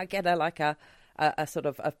 I get a sort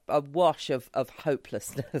of a wash of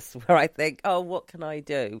hopelessness where I think, oh, what can I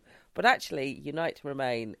do? But actually, Unite to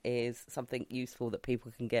Remain is something useful that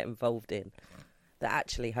people can get involved in that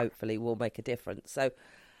actually, hopefully, will make a difference. So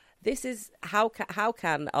this is how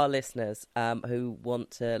can our listeners who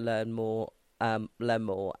want to learn more,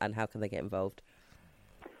 and how can they get involved?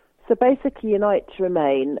 So basically, Unite to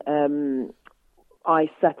Remain, I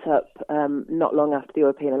set up not long after the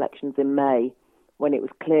European elections in May, when it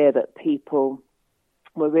was clear that people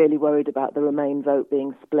were really worried about the Remain vote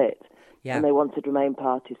being split, and they wanted Remain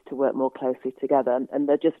parties to work more closely together. And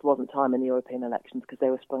there just wasn't time in the European elections because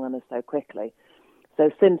they were sprung on us so quickly.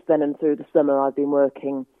 So since then and through the summer, I've been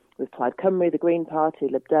working with Plaid Cymru, the Green Party,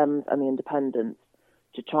 Lib Dems and the Independents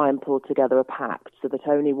to try and pull together a pact so that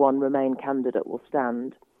only one Remain candidate will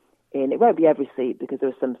stand in. It won't be every seat because there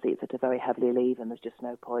are some seats that are very heavily Leave and there's just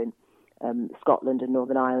no point. Scotland and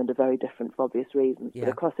Northern Ireland are very different for obvious reasons. But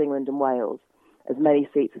across England and Wales, as many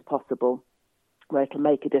seats as possible where it'll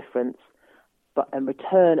make a difference and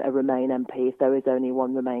return a Remain MP if there is only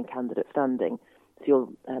one Remain candidate standing. So your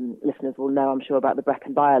listeners will know, I'm sure, about the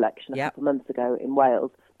Brecon by-election a couple of months ago in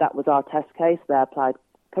Wales. That was our test case. There, Plaid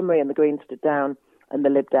Cymru and the Greens stood down and the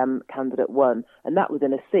Lib Dem candidate won. And that was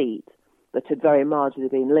in a seat that had very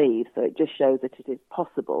marginally been Leave, so it just shows that it is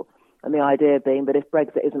possible. And the idea being that if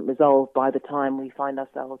Brexit isn't resolved by the time we find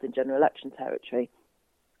ourselves in general election territory,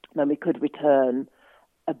 then we could return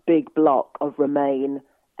a big block of Remain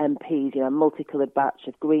MPs, a multicoloured batch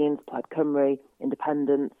of Greens, Plaid Cymru,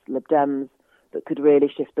 Independents, Lib Dems, that could really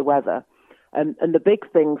shift the weather. And the big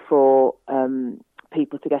thing for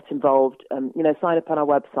people to get involved, sign up on our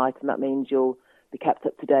website, and that means you'll be kept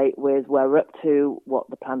up to date with where we're up to, what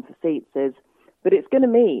the plan for seats is. But it's going to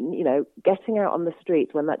mean, getting out on the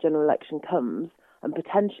streets when that general election comes and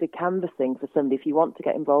potentially canvassing for somebody, if you want to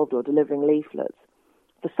get involved, or delivering leaflets,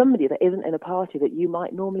 for somebody that isn't in a party that you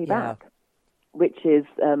might normally back, which is,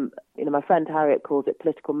 my friend Harriet calls it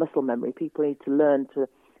political muscle memory. People need to learn to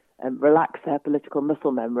relax their political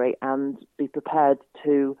muscle memory and be prepared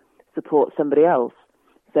to support somebody else.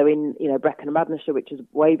 So in, Brecon and Radnorshire, which is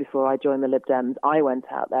way before I joined the Lib Dems, I went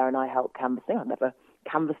out there and I helped canvassing. I've never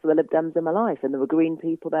canvassed the Lib Dems in my life, and there were Green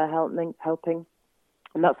people there helping.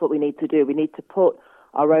 And that's what we need to do. We need to put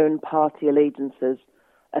our own party allegiances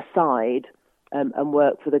aside and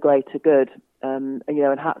work for the greater good. And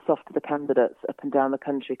hats off to the candidates up and down the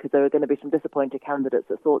country, because there are going to be some disappointed candidates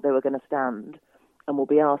that thought they were going to stand and will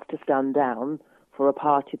be asked to stand down for a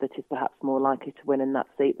party that is perhaps more likely to win in that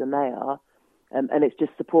seat than they are. And it's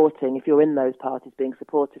just supporting, if you're in those parties, being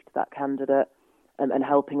supportive to that candidate and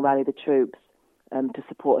helping rally the troops to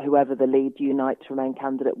support whoever the lead Unite to Remain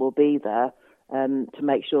candidate will be there to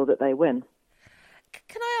make sure that they win.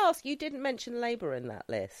 Can I ask, you didn't mention Labour in that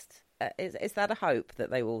list. Is that a hope that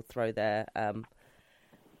they will throw their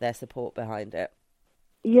support behind it?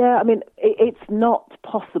 Yeah, I mean, it's not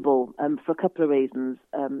possible for a couple of reasons.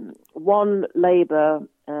 One, Labour,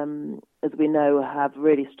 as we know, have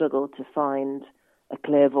really struggled to find a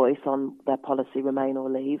clear voice on their policy, Remain or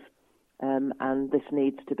Leave, and this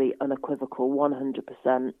needs to be unequivocal,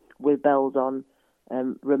 100%, with bells on,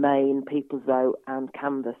 Remain, People's Vote, and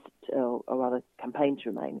canvass, or rather campaign to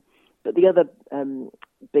Remain. But the other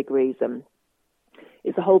big reason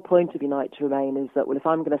is the whole point of Unite to Remain is that, well, if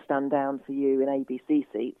I'm going to stand down for you in ABC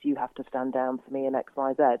seats, you have to stand down for me in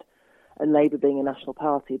XYZ. And Labour being a national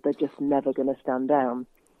party, they're just never going to stand down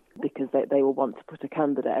because they will want to put a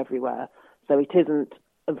candidate everywhere. So it isn't,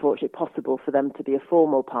 unfortunately, possible for them to be a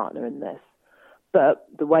formal partner in this. But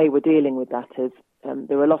the way we're dealing with that is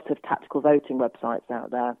there are a lot of tactical voting websites out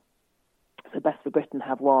there. So Best for Britain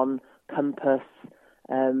have one, Compass,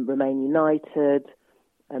 Remain United,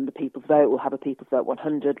 and the People's Vote will have a People's Vote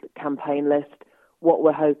 100 campaign list. What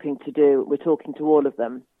we're hoping to do, we're talking to all of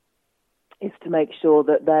them, is to make sure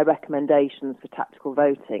that their recommendations for tactical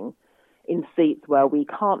voting in seats where we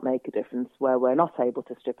can't make a difference, where we're not able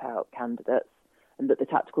to strip out candidates, and that the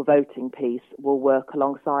tactical voting piece will work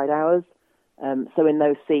alongside ours. So in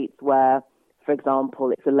those seats where, for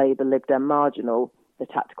example, it's a Labour Lib Dem marginal, the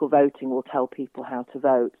tactical voting will tell people how to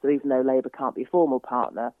vote. So even though Labour can't be a formal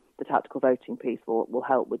partner, the tactical voting piece will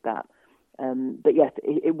help with that. But yes,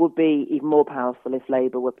 it would be even more powerful if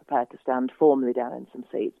Labour were prepared to stand formally down in some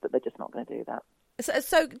seats, but they're just not going to do that.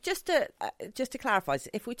 So just to clarify,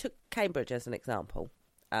 if we took Cambridge as an example,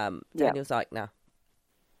 Daniel Zeichner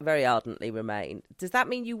very ardently Remain. Does that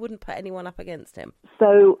mean you wouldn't put anyone up against him?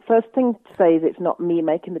 So first thing to say is it's not me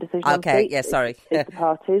making the decision. Okay, on seats. yeah, sorry. It's the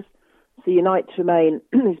parties. So Unite to Remain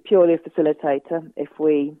is purely a facilitator. If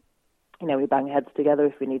we bang heads together,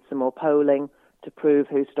 if we need some more polling to prove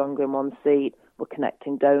who's stronger in one seat, we're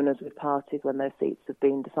connecting donors with parties when those seats have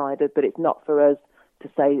been decided. But it's not for us to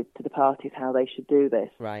say to the parties how they should do this.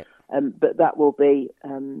 Right. But that will be,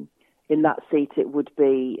 in that seat, it would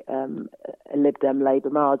be a Lib Dem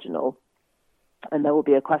Labour marginal. And there will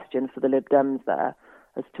be a question for the Lib Dems there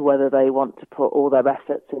as to whether they want to put all their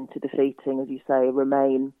efforts into defeating, as you say,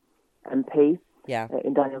 Remain MP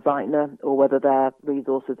in Daniel Zeichner, or whether their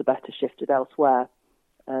resources are better shifted elsewhere.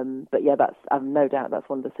 But yeah, I've no doubt that's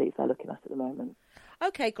one of the seats they're looking at the moment.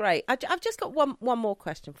 Okay, great. I've just got one more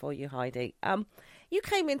question for you, Heidi. You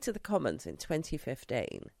came into the Commons in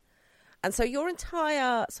 2015, and so your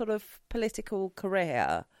entire sort of political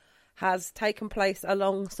career has taken place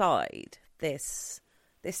alongside this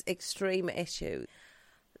extreme issue.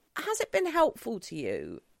 Has it been helpful to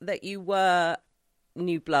you that you were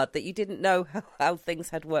new blood, that you didn't know how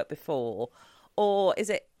things had worked before, or has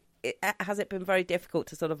it been very difficult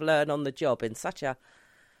to sort of learn on the job in such a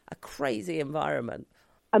crazy environment?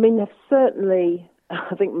 I mean, I've certainly,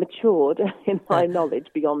 I think, matured in my knowledge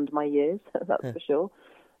beyond my years, that's for sure.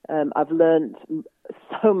 I've learned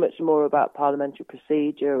so much more about parliamentary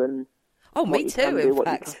procedure and... Oh, me too, in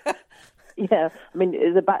fact. Yeah, I mean,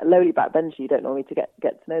 as a lowly backbencher, you don't normally to get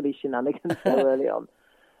to know these shenanigans so early on.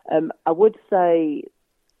 I would say,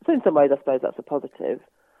 so in some ways I suppose that's a positive.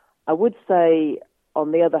 I would say,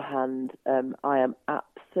 on the other hand, I am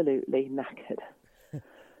absolutely knackered.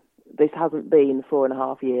 This hasn't been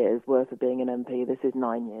 4.5 years worth of being an MP. This is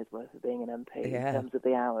 9 years worth of being an MP in terms of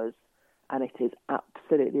the hours, and it is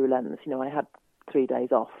absolutely relentless. I had 3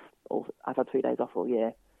 days off, or I've had 3 days off all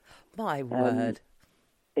year. My word.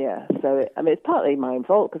 Yeah, so it's partly my own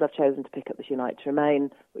fault because I've chosen to pick up this Unite to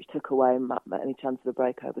Remain, which took away any chance of a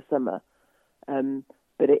break over summer.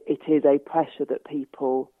 But it is a pressure that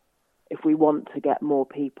people, if we want to get more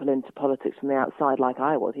people into politics from the outside, like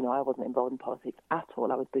I was, I wasn't involved in politics at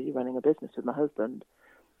all. I was busy running a business with my husband.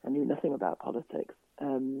 I knew nothing about politics.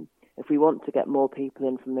 If we want to get more people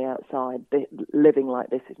in from the outside, living like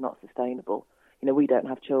this is not sustainable. we don't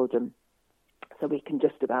have children, so we can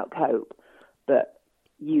just about cope. But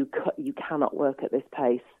you cannot work at this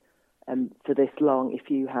pace for this long if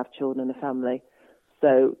you have children and a family.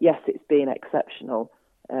 So yes, it's been exceptional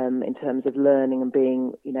in terms of learning and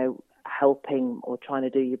being, helping or trying to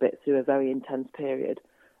do your bit through a very intense period.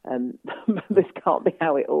 This can't be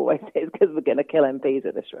how it always is, because we're going to kill MPs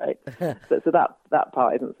at this rate. so that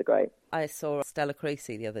part isn't so great. I saw Stella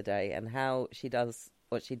Creasy the other day and how she does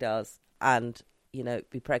what she does, and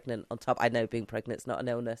be pregnant on top. I know being pregnant's not an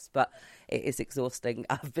illness, but it is exhausting.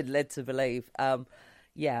 I've been led to believe. I'm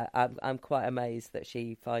quite amazed that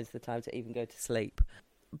she finds the time to even go to sleep.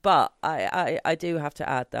 But I do have to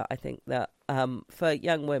add that I think that for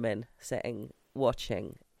young women sitting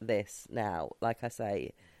watching this now, like I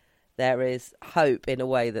say, there is hope in a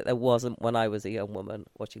way that there wasn't when I was a young woman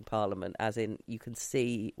watching Parliament, as in you can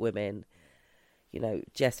see women,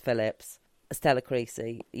 Jess Phillips, Stella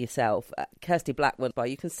Creasy, yourself, Kirsty Blackman,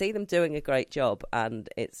 you can see them doing a great job, and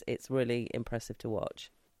it's really impressive to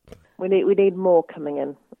watch. We need more coming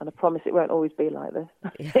in, and I promise it won't always be like this.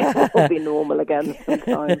 It will be normal again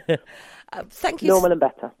sometime. Thank you. Normal and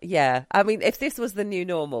better. Yeah, I mean, if this was the new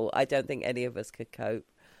normal, I don't think any of us could cope.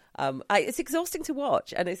 It's exhausting to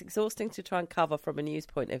watch, and it's exhausting to try and cover from a news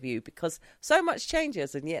point of view, because so much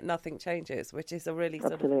changes and yet nothing changes, which is a really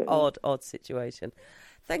sort of odd situation.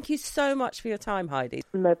 Thank you so much for your time, Heidi.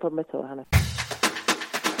 No problem at all, Hannah.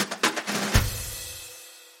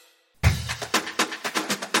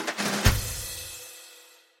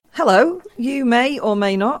 Hello, you may or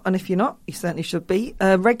may not, and if you're not, you certainly should be,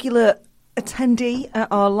 a regular attendee at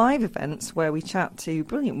our live events where we chat to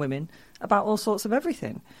brilliant women about all sorts of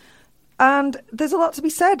everything. And there's a lot to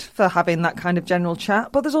be said for having that kind of general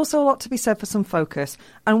chat, but there's also a lot to be said for some focus.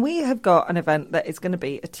 And we have got an event that is going to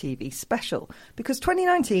be a TV special, because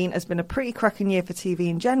 2019 has been a pretty cracking year for TV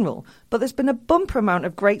in general, but there's been a bumper amount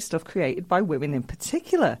of great stuff created by women in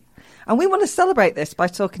particular. And we want to celebrate this by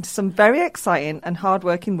talking to some very exciting and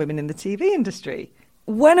hardworking women in the TV industry.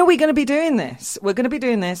 When are we going to be doing this? We're going to be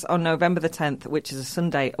doing this on November the 10th, which is a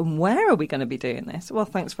Sunday. And where are we going to be doing this? Well,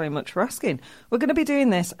 thanks very much for asking. We're going to be doing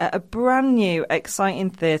this at a brand new, exciting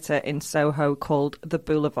theatre in Soho called The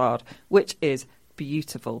Boulevard, which is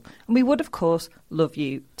beautiful. And we would, of course, love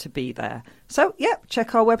you to be there. So,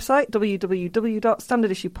 check our website,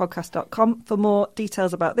 www.standardissuepodcast.com, for more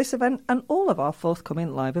details about this event and all of our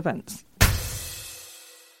forthcoming live events.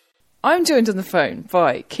 I'm joined on the phone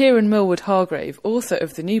by Kieran Millward Hargrave, author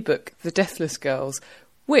of the new book, The Deathless Girls,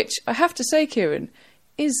 which, I have to say, Kieran,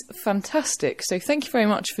 is fantastic. So thank you very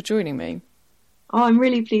much for joining me. Oh, I'm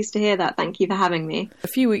really pleased to hear that. Thank you for having me. A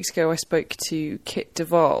few weeks ago, I spoke to Kit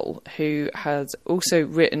Duvall, who has also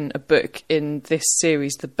written a book in this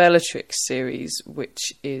series, the Bellatrix series, which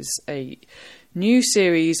is a new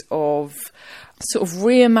series of sort of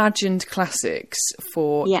reimagined classics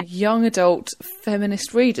for young adult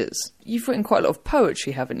feminist readers. You've written quite a lot of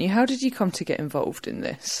poetry, haven't you? How did you come to get involved in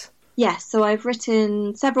this? Yes, so I've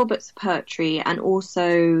written several books of poetry and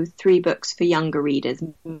also 3 books for younger readers.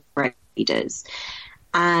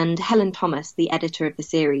 And Helen Thomas, the editor of the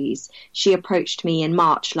series, she approached me in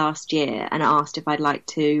March last year and asked if I'd like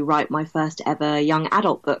to write my first ever young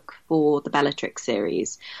adult book for the Bellatrix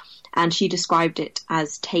series. And she described it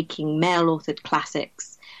as taking male-authored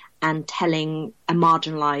classics and telling a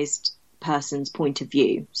marginalised person's point of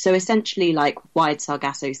view. So essentially, like Wide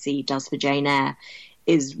Sargasso Sea does for Jane Eyre,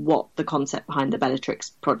 is what the concept behind the Bellatrix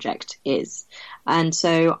project is. And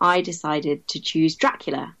so I decided to choose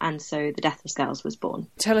Dracula, and so The Deathless Girls was born.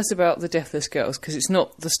 Tell us about The Deathless Girls, because it's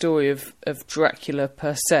not the story of Dracula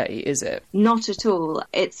per se, is it? Not at all.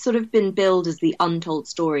 It's sort of been billed as the untold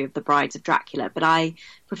story of the Brides of Dracula, but I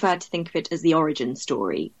prefer to think of it as the origin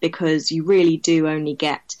story, because you really do only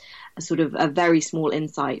get a sort of a very small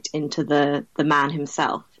insight into the man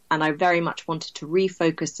himself. And I very much wanted to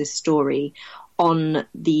refocus this story on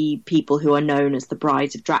the people who are known as the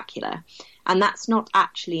Brides of Dracula. And that's not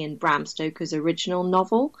actually in Bram Stoker's original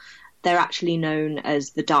novel. They're actually known as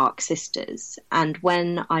the Dark Sisters. And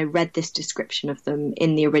when I read this description of them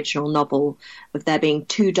in the original novel, of there being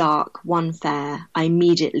 2 dark, 1 fair, I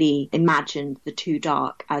immediately imagined the 2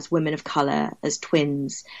 dark as women of colour, as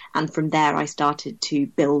twins. And from there I started to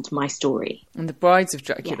build my story. And the Brides of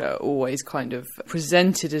Dracula are always kind of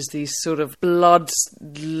presented as these sort of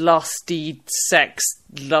blood-lusty,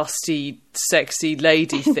 sex-lusty, sexy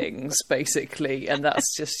lady things, basically. And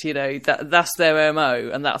that's just, that's their MO,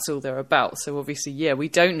 and that's all they're about. So obviously, we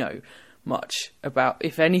don't know much about,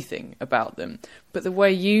 if anything, about them. But the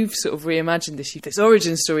way you've sort of reimagined this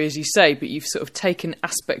origin story, as you say, but you've sort of taken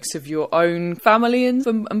aspects of your own family and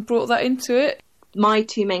brought that into it. my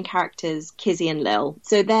two main characters, Kizzy and Lil.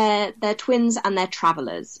 So they're twins and they're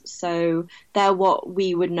travellers. So they're what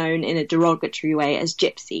we would know in a derogatory way as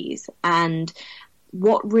gypsies. And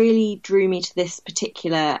what really drew me to this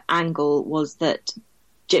particular angle was that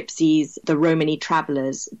gypsies, the Romani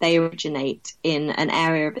travellers, they originate in an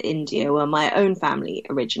area of India where my own family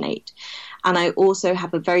originate. And I also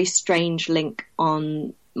have a very strange link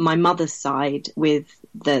on my mother's side with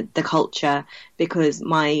the culture, because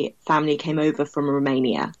my family came over from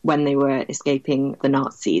Romania when they were escaping the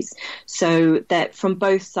Nazis. So that from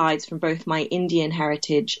both sides, from both my Indian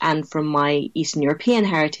heritage and from my Eastern European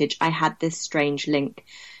heritage, I had this strange link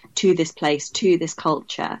to this place, to this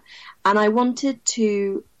culture. And I wanted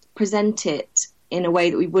to present it in a way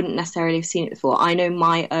that we wouldn't necessarily have seen it before. I know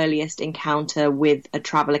my earliest encounter with a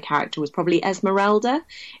traveller character was probably Esmeralda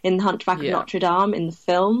in The Hunchback of Notre Dame in the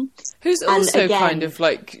film. Who's also kind of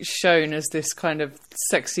like shown as this kind of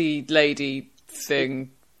sexy lady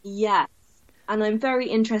thing. Yes. And I'm very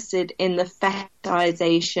interested in the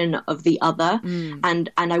fetishization of the other.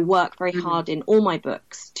 And I work very hard in all my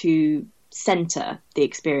books to centre the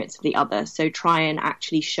experience of the other. So try and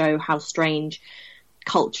actually show how strange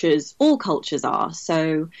all cultures are.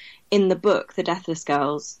 So in the book, The Deathless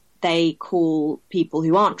Girls, they call people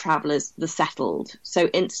who aren't travellers the settled. So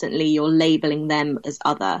instantly you're labelling them as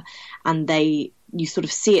other, and you sort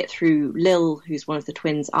of see it through Lil, who's one of the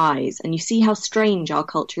twins' eyes, and you see how strange our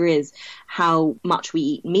culture is, how much we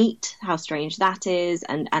eat meat, how strange that is,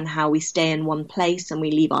 and how we stay in one place and we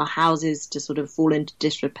leave our houses to sort of fall into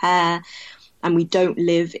disrepair. And we don't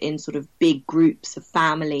live in sort of big groups of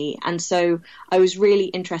family. And so I was really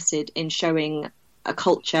interested in showing a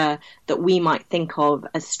culture that we might think of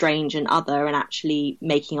as strange and other, and actually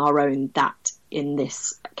making our own that in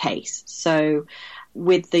this case. So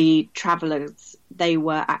with the travellers, they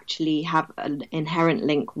were actually have an inherent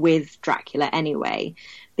link with Dracula anyway,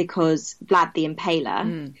 because Vlad the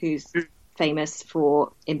Impaler, who's famous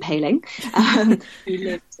for impaling, who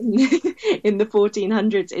lived in the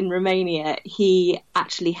 1400s in Romania, he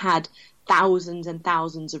actually had thousands and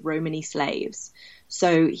thousands of Romani slaves.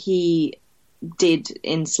 So he did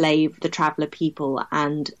enslave the traveller people,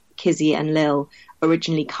 and Kizzy and Lil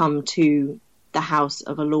originally come to the house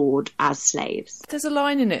of a lord as slaves. There's a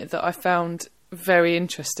line in it that I found very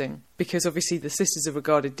interesting, because obviously the sisters are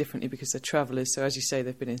regarded differently because they're travellers. So as you say,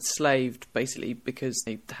 they've been enslaved basically because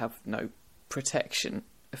they have no protection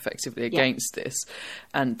effectively against this,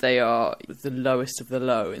 and they are the lowest of the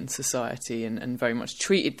low in society and very much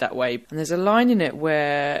treated that way. And there's a line in it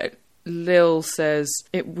where Lil says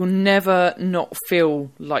it will never not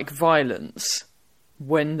feel like violence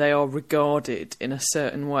when they are regarded in a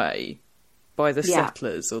certain way by the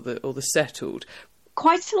settlers or the settled.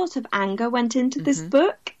 Quite a lot of anger went into this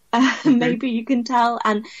book, maybe you can tell,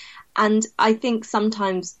 and I think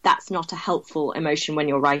sometimes that's not a helpful emotion when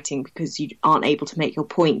you're writing, because you aren't able to make your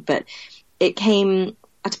point. But it came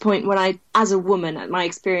at a point when as a woman, my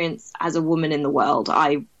experience as a woman in the world,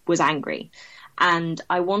 I was angry. And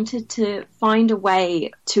I wanted to find a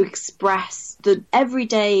way to express the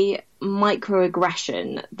everyday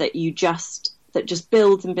microaggression that just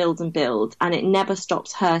builds and builds and builds, and it never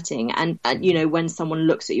stops hurting. And you know, when someone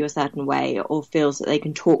looks at you a certain way, or feels that they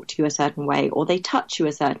can talk to you a certain way, or they touch you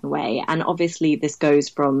a certain way, and obviously this goes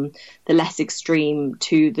from the less extreme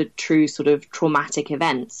to the true sort of traumatic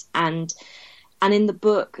events. And in the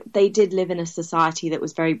book, they did live in a society that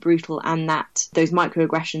was very brutal, and that those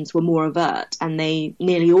microaggressions were more overt, and they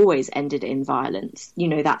nearly always ended in violence. You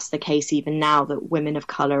know, that's the case even now, that women of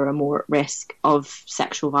colour are more at risk of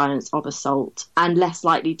sexual violence, of assault, and less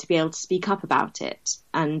likely to be able to speak up about it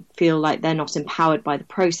and feel like they're not empowered by the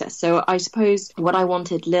process. So I suppose what I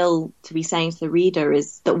wanted Lil to be saying to the reader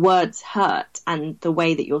is that words hurt, and the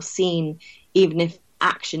way that you're seen, even if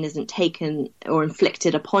action isn't taken or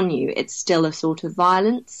inflicted upon you, it's still a sort of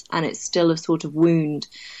violence, and it's still a sort of wound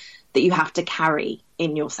that you have to carry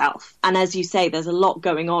in yourself. And as you say, there's a lot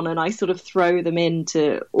going on, and I sort of throw them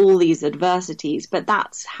into all these adversities, but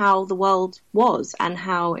that's how the world was, and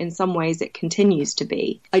how in some ways it continues to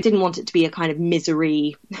be. I didn't want it to be a kind of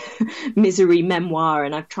misery memoir,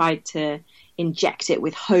 and I've tried to inject it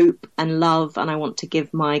with hope and love, and I want to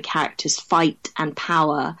give my characters fight and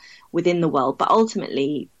power within the world, but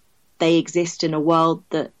ultimately they exist in a world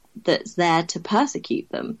that's there to persecute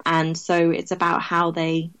them. And so it's about how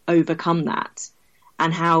they overcome that,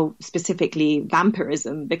 and how specifically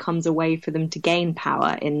vampirism becomes a way for them to gain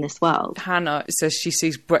power in this world. Hannah says she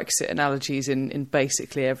sees Brexit analogies in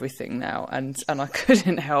basically everything now, and I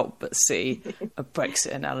couldn't help but see a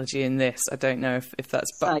Brexit analogy in this. I don't know if that's...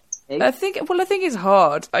 I think it's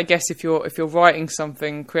hard. I guess if you're writing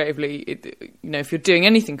something creatively, if you're doing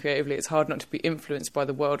anything creatively, it's hard not to be influenced by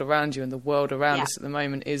the world around you, and the world around us at the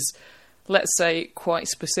moment is, let's say, quite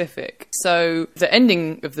specific. So the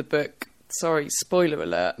ending of the book. Sorry, spoiler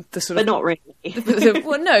alert. But not really.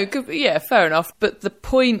 Fair enough. But the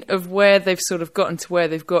point of where they've sort of gotten to where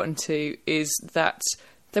they've gotten to is that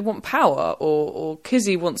they want power, or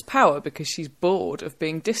Kizzy wants power because she's bored of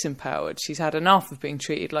being disempowered. She's had enough of being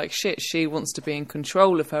treated like shit. She wants to be in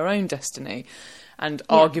control of her own destiny. And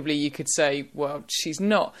arguably you could say, well, she's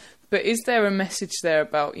not. But is there a message there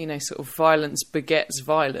about, sort of violence begets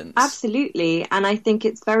violence? Absolutely. And I think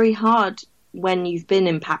it's very hard when you've been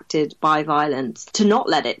impacted by violence to not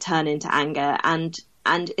let it turn into anger, and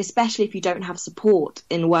especially if you don't have support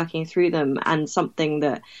in working through them. And something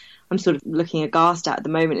that I'm sort of looking aghast at the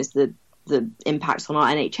moment is the impacts on our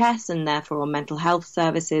NHS and therefore on mental health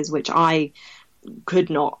services, which I could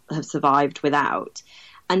not have survived without.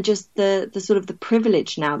 And just the sort of the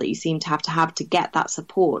privilege now that you seem to have to get that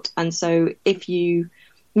support. And so if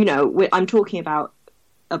I'm talking about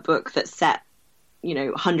a book that's set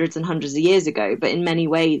hundreds and hundreds of years ago, but in many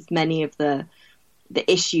ways, many of the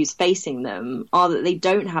issues facing them are that they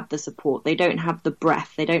don't have the support, they don't have the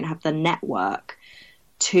breadth, they don't have the network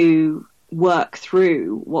to work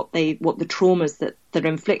through what the traumas that are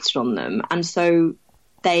inflicted on them. And so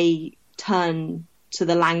they turn to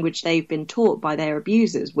the language they've been taught by their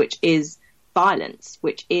abusers, which is violence,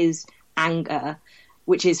 which is anger,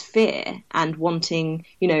 which is fear, and wanting,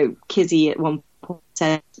 Kizzy at one point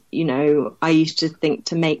said, I used to think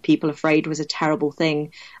to make people afraid was a terrible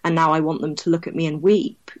thing, and now I want them to look at me and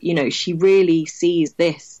weep. She really sees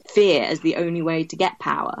this fear as the only way to get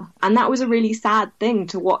power. And that was a really sad thing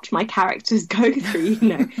to watch my characters go through,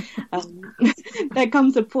 There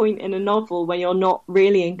comes a point in a novel where you're not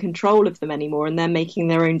really in control of them anymore, and they're making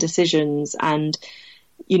their own decisions. And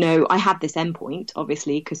I had this endpoint,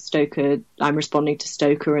 obviously, because I'm responding to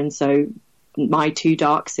Stoker, and so my two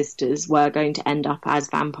dark sisters were going to end up as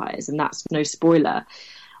vampires, and that's no spoiler.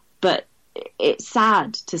 But it's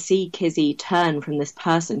sad to see Kizzy turn from this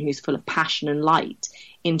person who's full of passion and light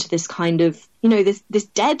into this kind of, this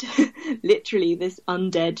dead, literally this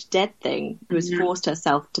undead dead thing who has forced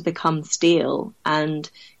herself to become steel and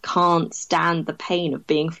can't stand the pain of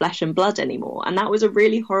being flesh and blood anymore. And that was a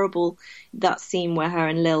really horrible, that scene where her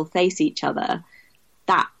and Lil face each other.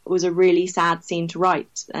 That was a really sad scene to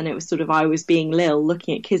write. And it was sort of, I was being Lil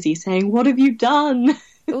looking at Kizzy saying, what have you done?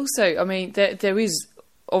 Also, I mean, there is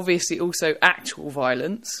obviously also actual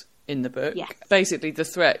violence in the book. Yes. Basically, the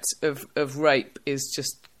threat of rape is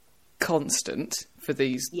just constant for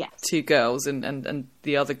these two girls and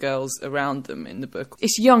the other girls around them in the book.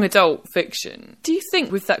 It's young adult fiction. Do you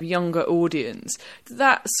think with that younger audience,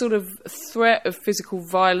 that sort of threat of physical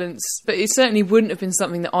violence, but it certainly wouldn't have been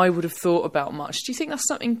something that I would have thought about much. Do you think that's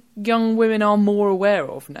something young women are more aware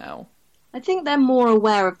of now? I think they're more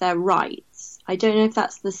aware of their rights. I don't know if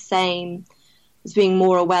that's the same as being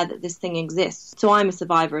more aware that this thing exists. So I'm a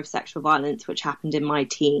survivor of sexual violence, which happened in my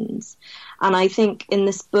teens. And I think in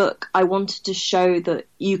this book, I wanted to show that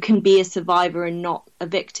you can be a survivor and not a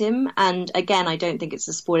victim. And again, I don't think it's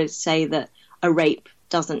a spoiler to say that a rape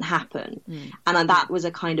doesn't happen. And that was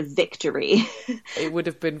a kind of victory. It would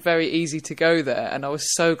have been very easy to go there. And I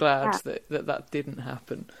was so glad that didn't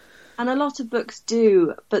happen. And a lot of books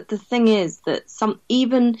do, but the thing is that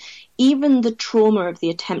even the trauma of the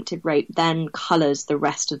attempted rape then colours the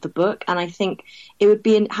rest of the book. And I think it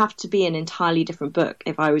would have to be an entirely different book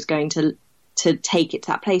if I was going to take it to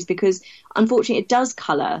that place, because unfortunately it does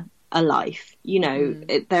colour a life.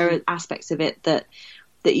 There are aspects of it that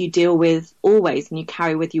you deal with always and you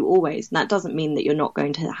carry with you always. And that doesn't mean that you're not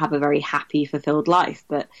going to have a very happy, fulfilled life,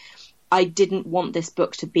 but I didn't want this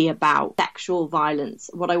book to be about sexual violence.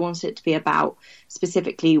 What I wanted it to be about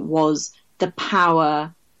specifically was the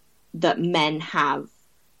power that men have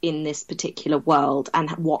in this particular world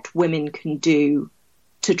and what women can do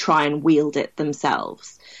to try and wield it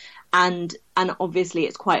themselves. And obviously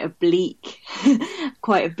it's quite a bleak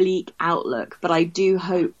outlook, but I do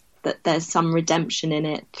hope that there's some redemption in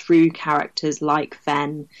it through characters like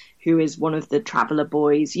Fen, who is one of the traveller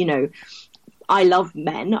boys. I love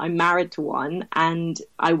men, I'm married to one, and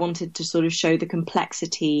I wanted to sort of show the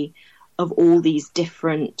complexity of all these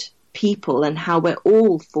different people and how we're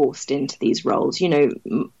all forced into these roles.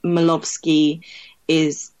 Malowski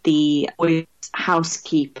is the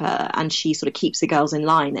housekeeper and she sort of keeps the girls in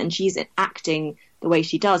line, and she's acting the way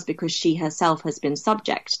she does because she herself has been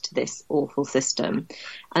subject to this awful system.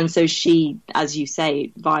 And so she, as you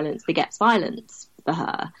say, violence begets violence for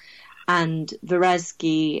her. And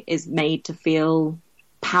Verezki is made to feel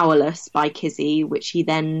powerless by Kizzy, which he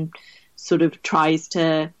then sort of tries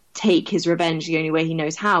to take his revenge the only way he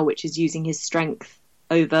knows how, which is using his strength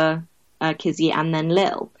over Kizzy and then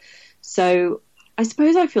Lil. So I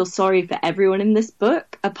suppose I feel sorry for everyone in this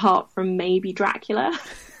book, apart from maybe Dracula,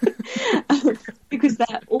 because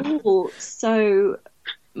they're all so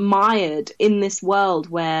mired in this world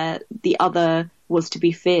where the other was to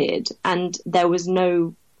be feared, and there was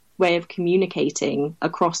no way of communicating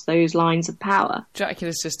across those lines of power.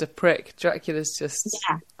 Dracula's just a prick. Dracula's just,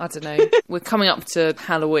 I don't know. We're coming up to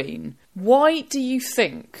Halloween. Why do you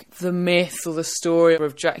think the myth or the story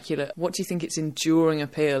of Dracula, what do you think its enduring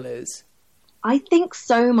appeal is? I think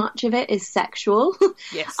so much of it is sexual.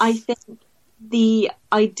 Yes. I think the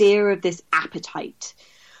idea of this appetite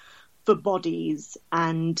for bodies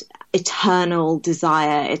and eternal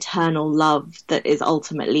desire, eternal love that is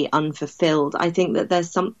ultimately unfulfilled. I think that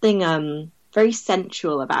there's something very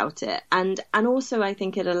sensual about it. And also I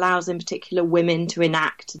think it allows in particular women to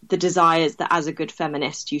enact the desires that as a good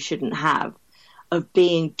feminist you shouldn't have, of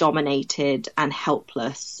being dominated and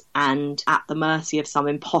helpless and at the mercy of some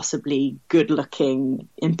impossibly good-looking,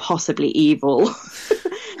 impossibly evil,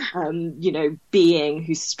 being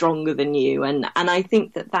who's stronger than you. And I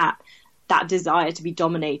think that desire to be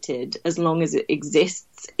dominated, as long as it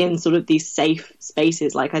exists in sort of these safe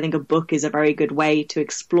spaces, like I think a book is a very good way to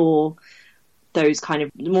explore those kind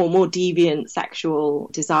of more deviant sexual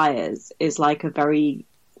desires, is like a very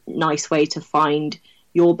nice way to find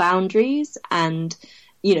your boundaries. And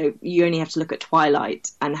you only have to look at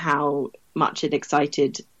Twilight and how much it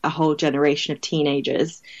excited a whole generation of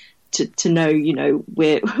teenagers to know,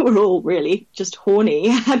 we're all really just horny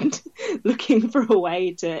and looking for a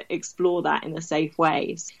way to explore that in a safe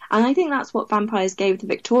way. And I think that's what vampires gave the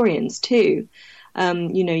Victorians too.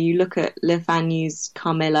 You look at Le Fanu's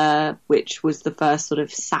Carmilla, which was the first sort of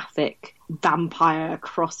sapphic vampire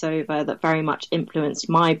crossover that very much influenced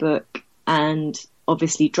my book. And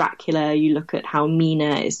obviously Dracula, you look at how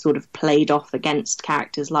Mina is sort of played off against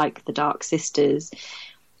characters like the Dark Sisters.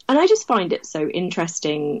 And I just find it so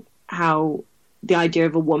interesting how the idea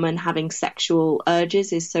of a woman having sexual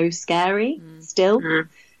urges is so scary still.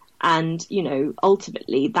 And,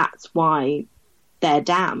 ultimately that's why they're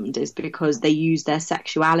damned, is because they use their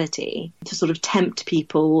sexuality to sort of tempt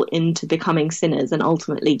people into becoming sinners and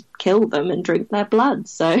ultimately kill them and drink their blood.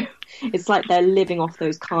 So it's like they're living off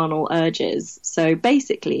those carnal urges. So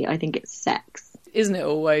basically, I think it's sex. Isn't it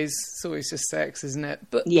always? It's always just sex, isn't it?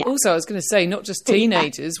 But yeah. Also, I was going to say, not just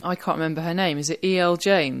teenagers. I can't remember her name. Is it E.L.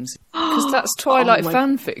 James? Because that's Twilight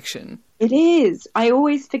fan fiction. It is. I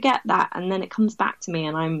always forget that, and then it comes back to me,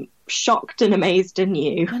 and I'm shocked and amazed and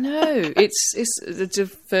new. I know. It's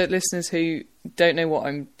for listeners who don't know what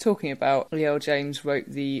I'm talking about. E.L. James wrote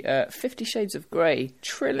the 50 Shades of Grey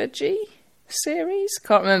trilogy series.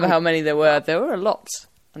 Can't remember how many there were. There were a lot.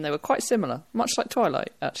 And they were quite similar, much like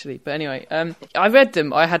Twilight, actually. But anyway, I read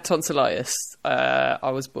them. I had tonsillitis. I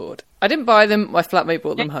was bored. I didn't buy them. My flatmate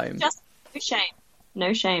brought them home. Just no shame.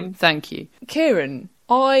 No shame. Thank you. Kieran,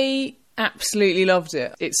 I absolutely loved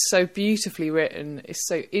it. It's so beautifully written. It's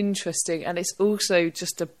so interesting. And it's also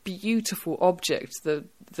just a beautiful object.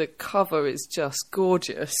 The cover is just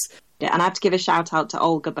gorgeous. And I have to give a shout out to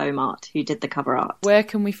Olga Beaumont, who did the cover art. Where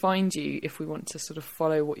can we find you if we want to sort of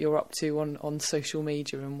follow what you're up to on social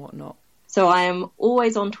media and whatnot? So I am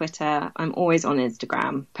always on Twitter. I'm always on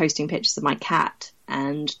Instagram, posting pictures of my cat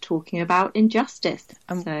and talking about injustice.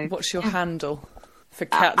 And what's your handle for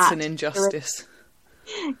cats and injustice?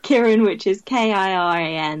 Kieran, which is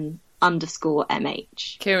KIRAN_MH.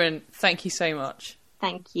 Kieran, thank you so much.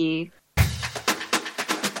 Thank you.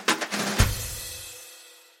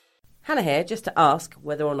 Hannah here, just to ask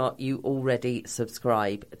whether or not you already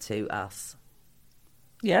subscribe to us.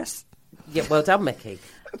 Yes. Yeah, well done, Mickey.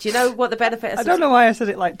 Do you know what the benefit is? I don't know why I said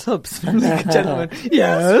it like Tubbs, gentlemen.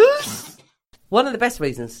 Yes. One of the best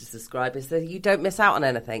reasons to subscribe is that you don't miss out on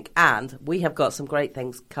anything. And we have got some great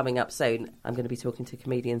things coming up soon. I'm going to be talking to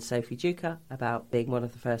comedian Sophie Duker about being one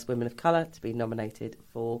of the first women of colour to be nominated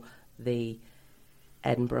for the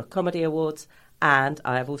Edinburgh Comedy Awards. And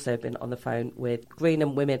I have also been on the phone with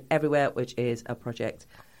Greenham Women Everywhere, which is a project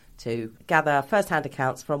to gather first-hand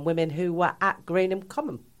accounts from women who were at Greenham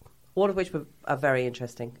Common, all of which are very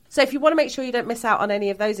interesting. So if you want to make sure you don't miss out on any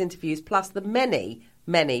of those interviews, plus the many,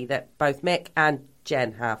 many that both Mick and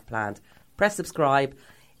Jen have planned, press subscribe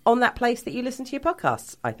on that place that you listen to your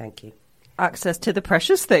podcasts. I thank you. Access to the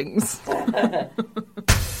precious things.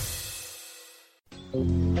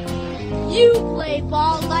 You play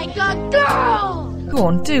ball like a girl! Go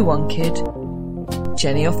on, do one, kid.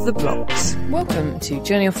 Jenny Off the Blocks. Welcome to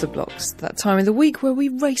Jenny Off the Blocks, that time of the week where we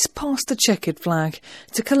race past the checkered flag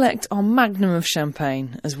to collect our magnum of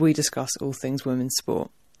champagne as we discuss all things women's sport.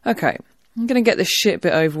 Okay, I'm going to get this shit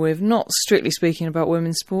bit over with, not strictly speaking about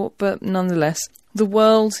women's sport, but nonetheless, the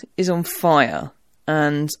world is on fire.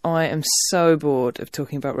 And I am so bored of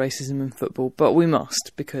talking about racism in football, but we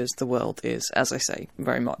must, because the world is, as I say,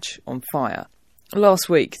 very much on fire. Last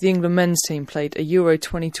week, the England men's team played a Euro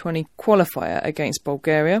 2020 qualifier against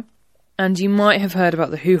Bulgaria, and you might have heard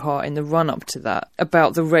about the hoo-ha in the run-up to that,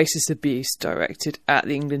 about the racist abuse directed at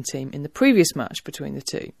the England team in the previous match between the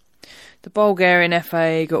two. The Bulgarian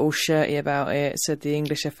FA got all shirty about it, said the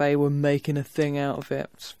English FA were making a thing out of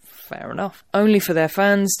it. Fair enough. Only for their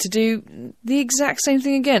fans to do the exact same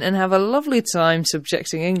thing again and have a lovely time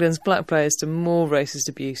subjecting England's black players to more racist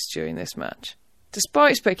abuse during this match.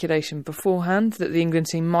 Despite speculation beforehand that the England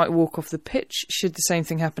team might walk off the pitch should the same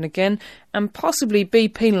thing happen again and possibly be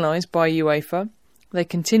penalised by UEFA, they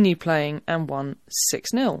continued playing and won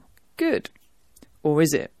 6-0. Good. Or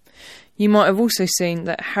is it? You might have also seen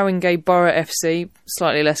that Haringey Borough FC,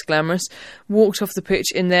 slightly less glamorous, walked off the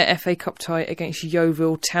pitch in their FA Cup tie against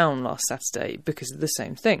Yeovil Town last Saturday because of the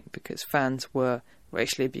same thing, because fans were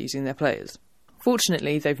racially abusing their players.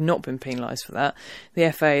 Fortunately, they've not been penalised for that.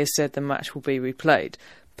 The FA has said the match will be replayed.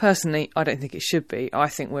 Personally, I don't think it should be. I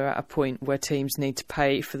think we're at a point where teams need to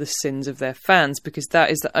pay for the sins of their fans because that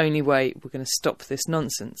is the only way we're going to stop this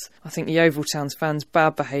nonsense. I think the Yeovil Town's fans'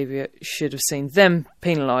 bad behaviour should have seen them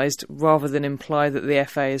penalised rather than imply that the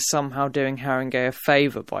FA is somehow doing Haringey a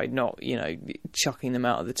favour by not, chucking them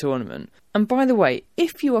out of the tournament. And by the way,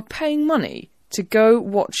 if you are paying money to go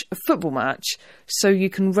watch a football match so you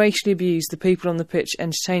can racially abuse the people on the pitch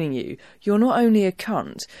entertaining you, you're not only a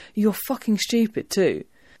cunt, you're fucking stupid too.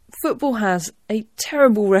 Football has a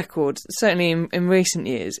terrible record, certainly in recent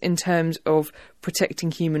years, in terms of protecting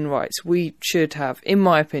human rights. We should have, in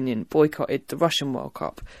my opinion, boycotted the Russian World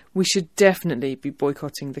Cup. We should definitely be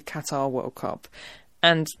boycotting the Qatar World Cup.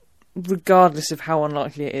 And regardless of how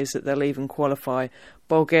unlikely it is that they'll even qualify,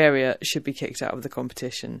 Bulgaria should be kicked out of the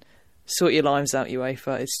competition. Sort your lives out,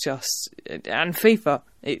 UEFA. It's just... and FIFA.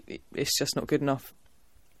 It's just not good enough.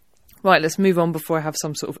 Right, let's move on before I have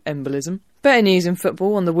some sort of embolism. Better news in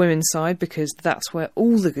football on the women's side, because that's where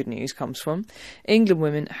all the good news comes from. England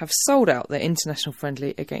women have sold out their international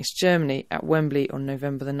friendly against Germany at Wembley on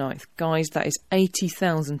November the 9th. Guys, that is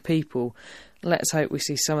 80,000 people. Let's hope we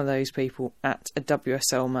see some of those people at a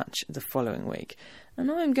WSL match the following week. And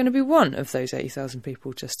I'm going to be one of those 80,000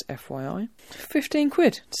 people, just FYI.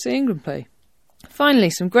 £15 to see England play. Finally,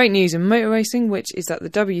 some great news in motor racing, which is that the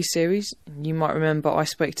W Series, you might remember I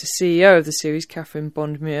spoke to CEO of the series, Catherine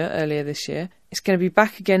Bond-Muir, earlier this year. It's going to be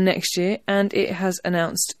back again next year, and it has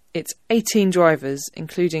announced its 18 drivers,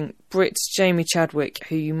 including Brit's Jamie Chadwick,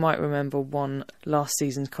 who you might remember won last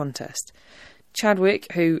season's contest.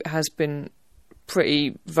 Chadwick, who has been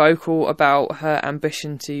pretty vocal about her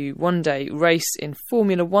ambition to one day race in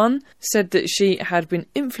Formula 1, said that she had been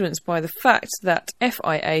influenced by the fact that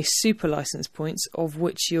FIA super licence points, of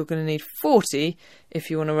which you're going to need 40 if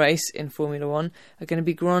you want to race in Formula 1, are going to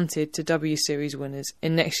be granted to W Series winners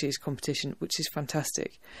in next year's competition, which is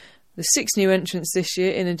fantastic. The 6 new entrants this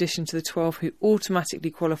year, in addition to the 12 who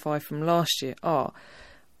automatically qualify from last year, are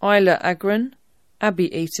Isla Agron,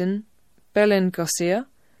 Abby Eaton, Belen Garcia,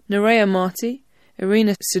 Nerea Marti,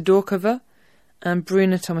 Irina Sidorkova and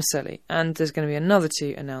Bruna Tomaselli, and there's going to be another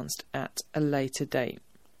 2 announced at a later date.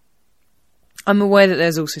 I'm aware that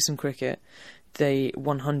there's also some cricket. The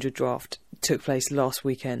 100 draft took place last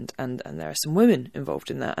weekend, and there are some women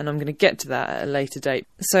involved in that, and I'm going to get to that at a later date.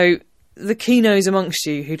 So the keenos amongst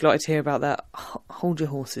you who'd like to hear about that, hold your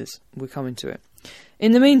horses, we're coming to it.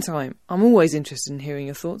 In the meantime, I'm always interested in hearing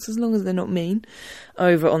your thoughts, as long as they're not mean.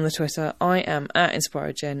 Over on the Twitter, I am at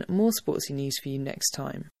InspireGen. More sportsy news for you next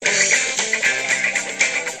time.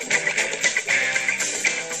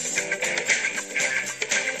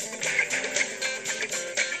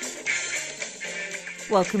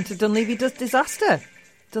 Welcome to Dunleavy Does Disaster.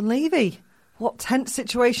 Dunleavy, what tense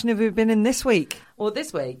situation have we been in this week? Well,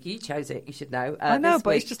 this week, you chose it, you should know. I know,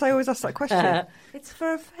 but it's just I always ask that question. It's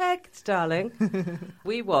for a fact, darling.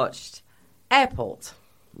 We watched Airport,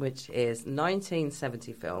 which is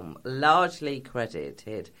 1970 film, largely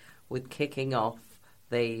credited with kicking off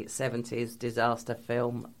the 70s disaster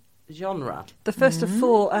film genre. The first of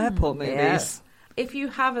 4 airport movies. Yeah. If you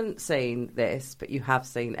haven't seen this, but you have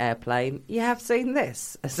seen Airplane, you have seen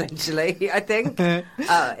this, essentially, I think.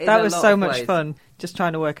 That was so much fun, just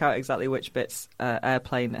trying to work out exactly which bits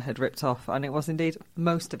Airplane had ripped off, and it was indeed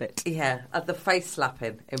most of it. Yeah, the face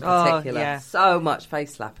slapping in particular. So much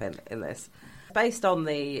face slapping in this. Based on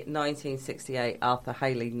the 1968 Arthur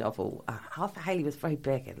Haley novel. Arthur Haley was very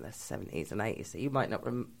big in the 70s and 80s, so you might not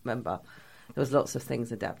remember. There was lots of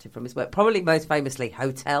things adapted from his work. Probably most famously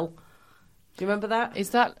Hotel. Do you remember that? Is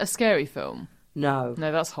that a scary film? No.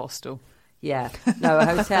 No, that's Hostel. Yeah. No, a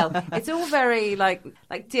Hotel. It's all very like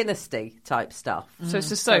Dynasty type stuff. So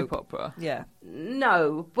it's a soap opera? Yeah.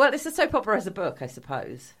 No. Well, it's a soap opera as a book, I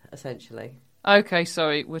suppose, essentially. Okay,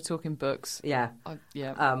 sorry, we're talking books. Yeah.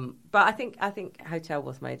 Yeah. But I think Hotel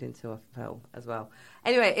was made into a film as well.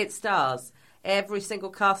 Anyway, it stars every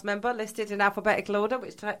single cast member listed in alphabetical order,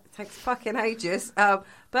 which takes fucking ages.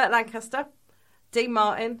 Burt Lancaster, Dean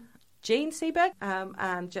Martin, Jean Seberg,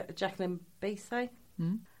 and Jacqueline Bisset,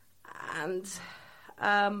 and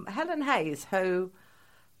Helen Hayes, who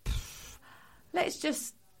let's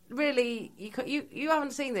just. Really, you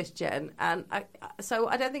haven't seen this, Jen, and so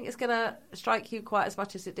I don't think it's going to strike you quite as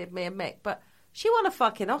much as it did me and Mick, but she won a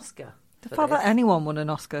fucking Oscar. The fact that anyone won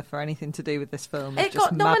an Oscar for anything to do with this film is it just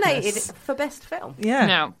got nominated madness. for Best Film. Yeah.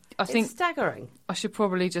 Now, I think it's staggering. I should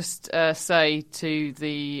probably just say to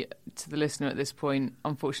the listener at this point,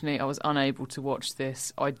 unfortunately, I was unable to watch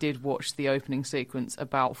this. I did watch the opening sequence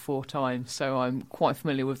about 4 times, so I'm quite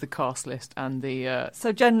familiar with the cast list and the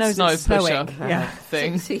So Jen knows snow it's pusher snowing. Yeah.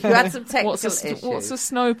 thing. So you had some technical What's issues. what's a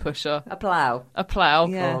snow pusher? A plough. A plough.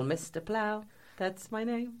 Yeah. Call Mr. Plough. That's my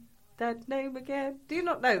name. That name again. Do you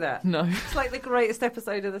not know that? No. It's like the greatest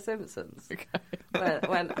episode of The Simpsons. Okay.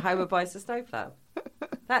 when Homer buys the snowplow.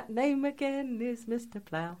 That name again is Mr.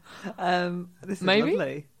 Plough. This is Maybe?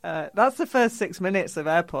 lovely. That's the first 6 minutes of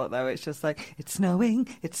Airport, though. It's just like, it's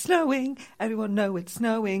snowing, everyone know it's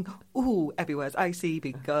snowing. Ooh, everywhere's icy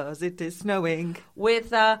because it is snowing.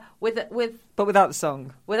 But without the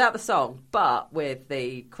song. Without the song, but with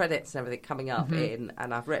the credits and everything coming up in,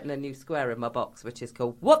 and I've written a new square in my box, which is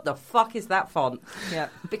called, what the fuck is that font? Yeah.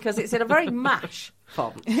 Because it's in a very MASH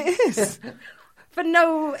font. It is. For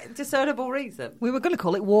no discernible reason. We were going to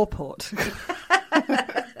call it Warport.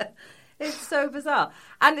 It's so bizarre.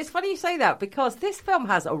 And it's funny you say that, because this film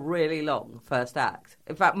has a really long first act.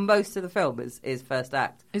 In fact, most of the film is first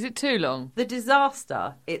act. Is it too long? The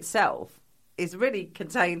disaster itself is really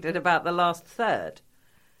contained in about the last third.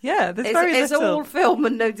 Yeah, there's very It's little. all film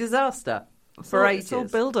and no disaster for ages. It's all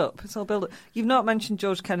build-up. You've not mentioned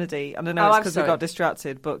George Kennedy, and I know it's I'm because we sorry. got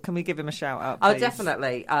distracted, but can we give him a shout-out, Oh, please?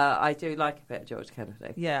 definitely. I do like a bit of George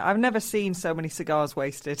Kennedy. Yeah, I've never seen so many cigars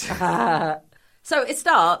wasted. So it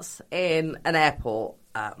starts in an airport,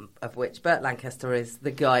 of which Burt Lancaster is the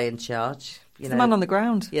guy in charge. It's the man on the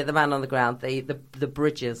ground. Yeah, the man on the ground. The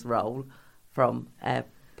Bridges role from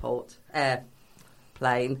Airplane.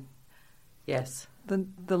 Yes.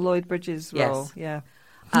 The Lloyd Bridges Yes. role, yeah.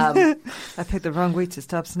 I picked the wrong week to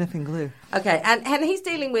stop sniffing glue. Okay, and he's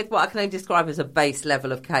dealing with what I can only describe as a base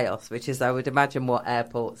level of chaos, which is, I would imagine, what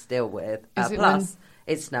airports deal with. Is it Plus,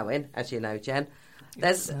 it's snowing, as you know, Jen.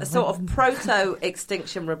 There's a sort of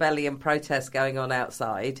proto-Extinction Rebellion protest going on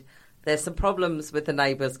outside. There's some problems with the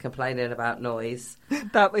neighbours complaining about noise.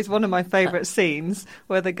 That is one of my favourite scenes,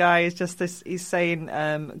 where the guy is he's saying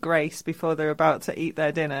grace before they're about to eat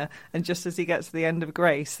their dinner, and just as he gets to the end of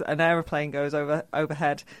grace, an aeroplane goes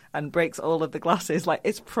overhead and breaks all of the glasses. Like,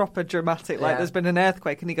 it's proper dramatic, like there's been an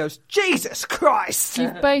earthquake, and he goes, Jesus Christ!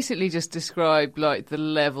 You've basically just described like the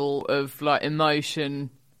level of like emotion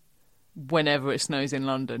whenever it snows in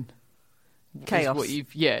London. Chaos. What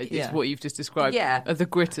you've just described. Yeah. The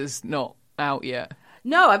Gritter's not out yet.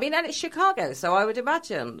 No, I mean, and it's Chicago, so I would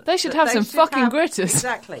imagine They should that have they some should fucking have- gritters.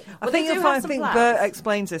 Exactly. I Well, think they do you'll have find, some Bert plows.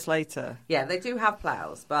 explains this later. Yeah, they do have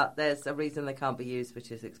ploughs, but there's a reason they can't be used,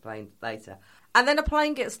 which is explained later. And then a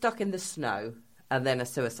plane gets stuck in the snow, and then a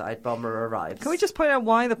suicide bomber arrives. Can we just point out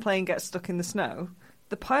why the plane gets stuck in the snow?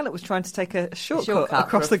 The pilot was trying to take a shortcut Shortcut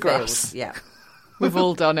across for the a field. grass. Yeah, We've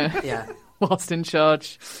all done it. yeah. Whilst in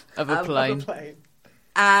charge of a plane.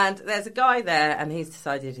 And there's a guy there, and he's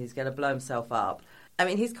decided he's going to blow himself up. I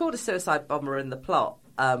mean, he's called a suicide bomber in the plot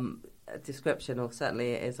description, or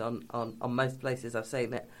certainly it is on most places I've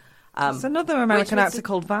seen it. It's another American which actor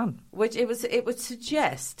called Van. Which it would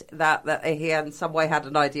suggest that he in some way had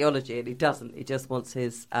an ideology, and he doesn't. He just wants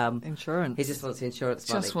his Insurance. He just wants the insurance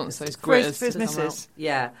money. Just wants those For his gritters to come businesses. out.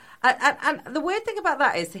 Yeah, and the weird thing about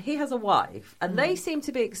that is he has a wife, and they seem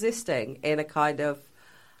to be existing in a kind of,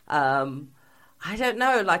 I don't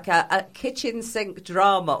know, like a kitchen sink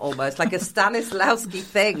drama almost, like a Stanislavski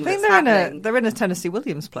thing. I think that's they're in a Tennessee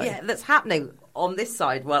Williams play. yeah, that's happening on this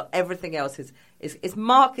side, while everything else is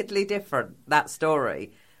markedly different. That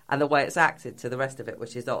story and the way it's acted to the rest of it,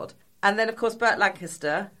 which is odd. And then, of course, Burt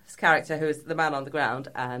Lancaster's character, who is the man on the ground,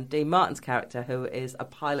 and Dean Martin's character, who is a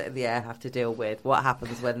pilot in the air, have to deal with what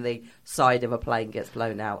happens when the side of a plane gets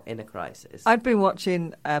blown out in a crisis. I'd been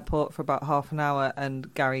watching Airport for about half an hour,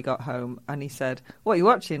 and Gary got home, and he said, "What are you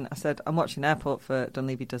watching?" I said, "I'm watching Airport for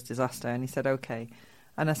Dunleavy Does Disaster." And he said, "Okay."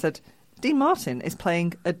 And I said, "Dean Martin is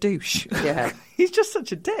playing a douche." Yeah. He's just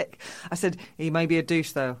such a dick. I said, "He may be a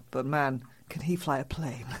douche, though, but man, can he fly a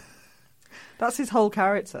plane?" That's his whole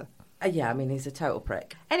character. Yeah, I mean, he's a total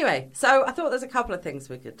prick. Anyway, so I thought there's a couple of things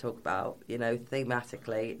we could talk about,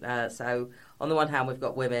 thematically. So on the one hand, we've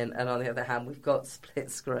got women, and on the other hand, we've got split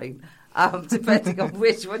screen, depending on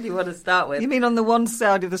which one you want to start with. You mean on the one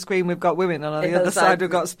side of the screen we've got women, and on the other side we've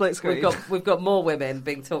got split screen? We've got more women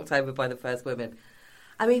being talked over by the first women.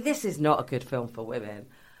 I mean, this is not a good film for women.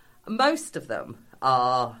 Most of them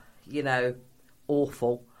are,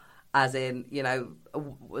 awful. As in,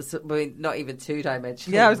 not even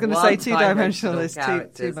two-dimensional. Yeah, I was going to say two-dimensional is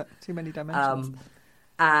too many dimensions.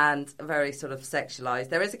 And very sort of sexualised.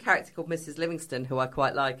 There is a character called Mrs. Livingston who I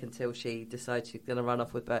quite like until she decides she's going to run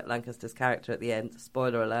off with Burt Lancaster's character at the end.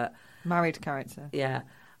 Spoiler alert. Married character. Yeah.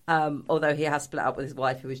 Although he has split up with his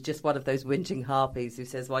wife, who is just one of those whinging harpies who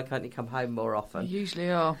says, "Why can't you come home more often?" You usually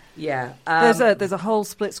are. Yeah. There's a whole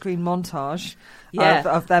split screen montage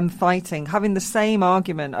of them fighting, having the same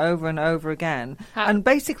argument over and over again. And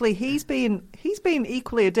basically he's being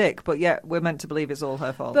equally a dick, but yet we're meant to believe it's all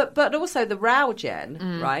her fault. But also the row,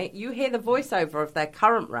 Jen, right? You hear the voiceover of their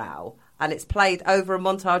current row, and it's played over a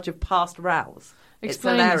montage of past rows.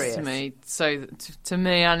 Explain this to me, to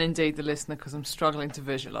me and indeed the listener, because I'm struggling to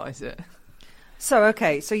visualise it. So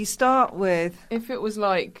you start with... If it was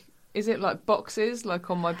like... Is it like boxes,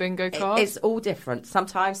 like on my bingo card? It's all different.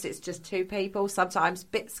 Sometimes it's just two people. Sometimes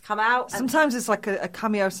bits come out. Sometimes it's like a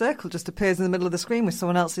cameo circle just appears in the middle of the screen with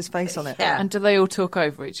someone else's face on it. Yeah. And do they all talk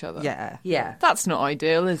over each other? Yeah. Yeah. That's not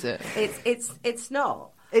ideal, is it? It's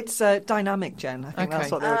not. It's dynamic, Jen. I think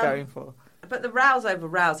that's what they were going for. But the rows over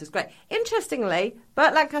rows is great. Interestingly,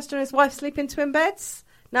 Burt Lancaster and his wife sleep in twin beds.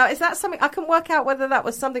 Now, is that something... I couldn't work out whether that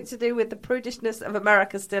was something to do with the prudishness of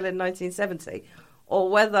America still in 1970, or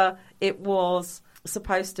whether it was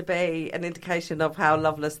supposed to be an indication of how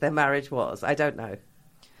loveless their marriage was. I don't know.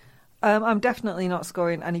 I'm definitely not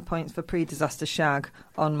scoring any points for pre-disaster shag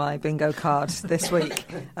on my bingo card this week.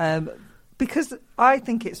 Because I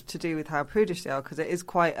think it's to do with how prudish they are, because it is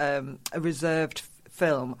quite a reserved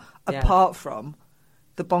film, apart from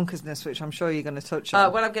the bonkersness, which I'm sure you're going to touch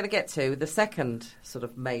on. What I'm going to get to, the second sort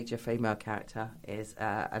of major female character is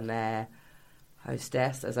an air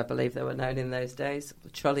hostess, as I believe they were known in those days,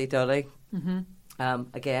 Trolley Dolly. Mm-hmm.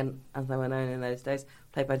 Again, as they were known in those days,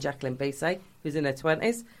 played by Jacqueline Bisset, who's in her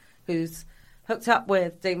 20s, who's hooked up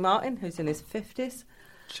with Dean Martin, who's in his 50s.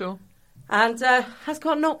 Sure. And has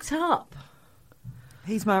got knocked up.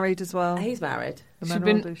 He's married as well. He's married.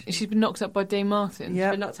 She's been knocked up by Dean Martin. Yeah,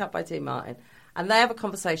 she's been knocked up by Dean Martin. And they have a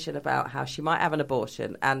conversation about how she might have an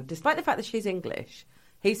abortion. And despite the fact that she's English,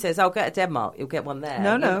 he says, "I'll go to Denmark. You'll get one there."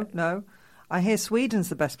 No. I hear Sweden's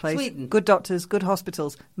the best place. Sweden. Good doctors, good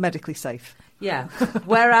hospitals, medically safe. Yeah.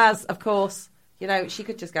 Whereas, of course, she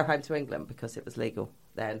could just go home to England because it was legal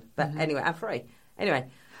then. But anyway, and free. Anyway.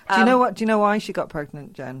 Do you know what? Do you know why she got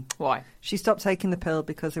pregnant, Jen? Why? She stopped taking the pill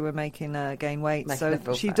because they were making her gain weight. So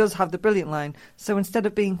she fat. does have the brilliant line. So instead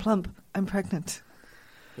of being plump, I'm pregnant.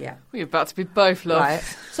 Yeah. We're about to be both, love. Right.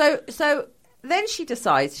 So then she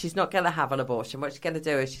decides she's not going to have an abortion. What she's going to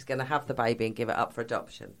do is she's going to have the baby and give it up for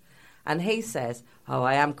adoption. And he says, "Oh,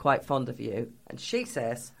 I am quite fond of you." And she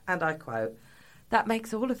says, and I quote, "That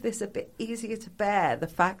makes all of this a bit easier to bear, the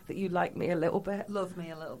fact that you like me a little bit. Love me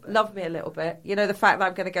a little bit. Love me a little bit. The fact that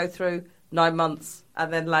I'm going to go through 9 months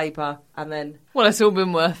and then labour and then..." Well, it's all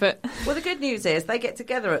been worth it. Well, the good news is they get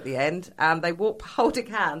together at the end and they walk holding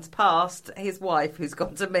hands past his wife who's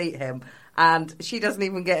gone to meet him, and she doesn't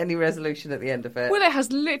even get any resolution at the end of it. Well, it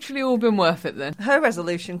has literally all been worth it then. Her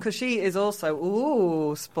resolution, because she is also,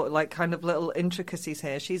 kind of little intricacies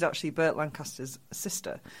here. She's actually Burt Lancaster's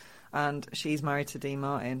sister. And she's married to Dean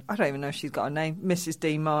Martin. I don't even know if she's got a name, Mrs.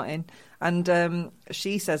 Dean Martin. And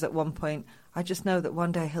she says at one point, "I just know that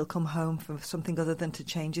one day he'll come home for something other than to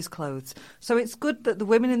change his clothes." So it's good that the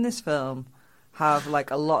women in this film have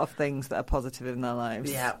a lot of things that are positive in their lives.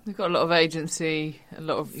 Yeah. They've got a lot of agency, a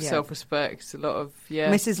lot of self-respect, a lot of,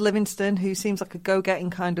 Mrs. Livingston, who seems like a go-getting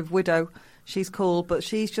kind of widow, she's cool, but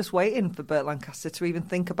she's just waiting for Burt Lancaster to even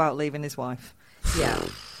think about leaving his wife. Yeah.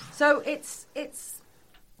 So it's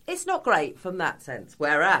not great from that sense.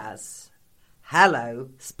 Whereas,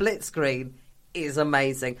 split screen is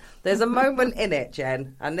amazing. There's a moment in it,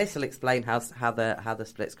 Jen, and this will explain how the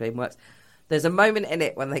split screen works. There's a moment in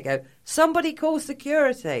it when they go, somebody call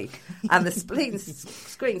security. And the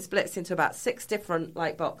screen splits into about 6 different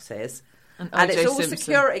boxes. And it's all Simpson.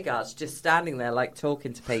 security guards just standing there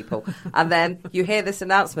talking to people. And then you hear this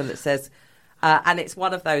announcement that says, and it's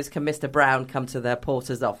one of those "Can Mr. Brown come to the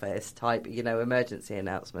porter's office" type, emergency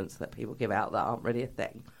announcements that people give out that aren't really a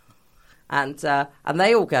thing. And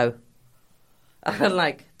they all go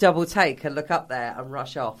and double take and look up there and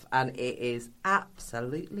rush off, and it is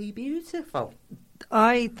absolutely beautiful.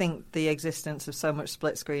 I think the existence of so much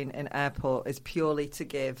split screen in airport is purely to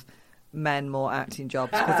give men more acting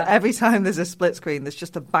jobs, because every time there's a split screen there's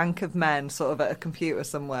just a bank of men sort of at a computer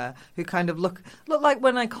somewhere who kind of look like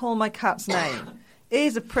when I call my cat's name.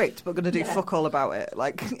 Ears are pricked but going to do fuck all about it.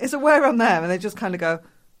 It's aware I'm there, and they just kind of go,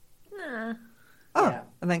 nah.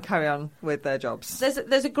 And then carry on with their jobs.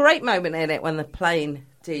 There's a great moment in it when the plane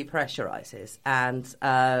depressurizes, and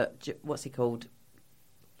what's he called?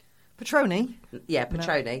 Petroni. Yeah,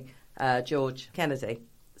 Petroni. George Kennedy's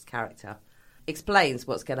character explains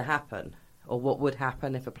what's going to happen, or what would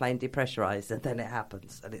happen if a plane depressurized, and then it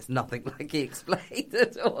happens, and it's nothing like he explained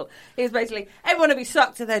at all. He's basically, everyone will be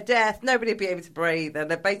sucked to their death, nobody will be able to breathe, and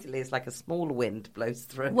basically it's like a small wind blows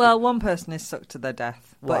through. Well, one person is sucked to their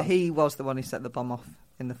death, but he was the one who set the bomb off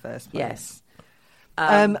in the first place. Yes.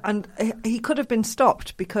 And he could have been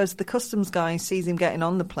stopped, because the customs guy sees him getting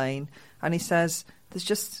on the plane, and he says, I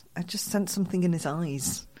just sensed something in his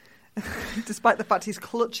eyes. Despite the fact he's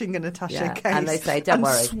clutching an attaché case, and they say, "Don't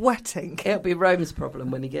worry, sweating." It'll be Rome's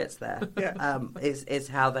problem when he gets there." Yeah. Is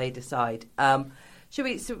how they decide. Should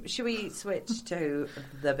we switch to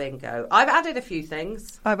the bingo? I've added a few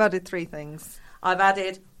things. I've added 3 things. I've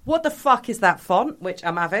added, what the fuck is that font? Which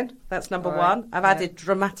I'm having. That's number one. I've added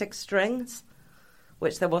dramatic strings,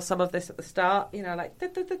 which there was some of this at the start. Da, da,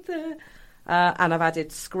 da, da. And I've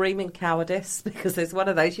added screaming cowardice, because there's one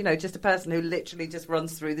of those, just a person who literally just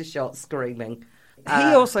runs through the shot screaming. He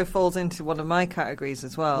also falls into one of my categories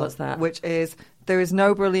as well. What's that? Which is, there is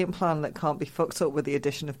no brilliant plan that can't be fucked up with the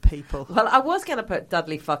addition of people. Well, I was going to put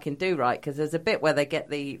Dudley fucking Do-Right, because there's a bit where they get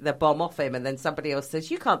the bomb off him, and then somebody else says,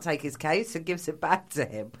 you can't take his case, and gives it back to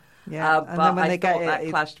him. Yeah, but I thought that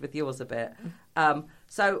clashed with yours a bit.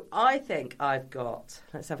 So I think I've got,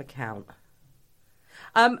 let's have a count.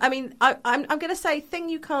 I'm going to say thing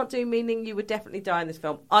you can't do, meaning you would definitely die in this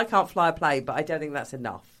film. I can't fly a plane, but I don't think that's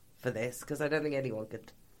enough for this, because I don't think anyone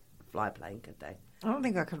could fly a plane, could they? I don't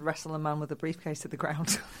think I could wrestle a man with a briefcase to the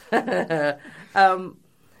ground.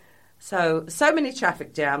 So many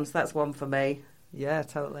traffic jams, that's one for me. Yeah,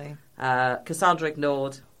 totally. Cassandra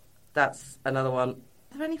ignored, that's another one.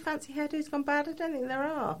 Are there any fancy hairdos gone bad? I don't think there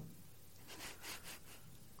are.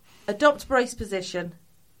 Adopt brace position.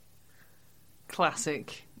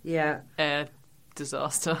 Classic. Yeah. Air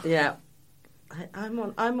disaster. Yeah. I'm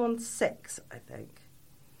on 6, I think.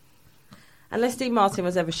 Unless Dean Martin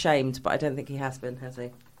was ever shamed, but I don't think he has been, has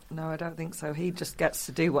he? No, I don't think so. He just gets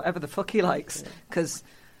to do whatever the fuck he likes, because,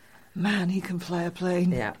 man, he can fly a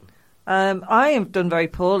plane. Yeah. I have done very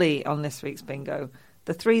poorly on this week's bingo.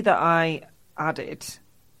 The 3 that I added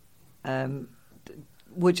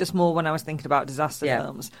were just more when I was thinking about disaster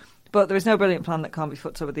films. But there is no brilliant plan that can't be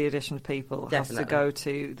fucked up with the addition of people. It has to go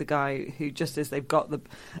to the guy who, just as they've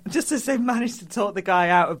managed to talk the guy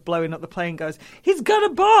out of blowing up the plane, goes, he's got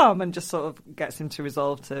a bomb, and just sort of gets him to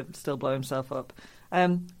resolve to still blow himself up.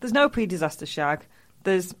 There's no pre-disaster shag.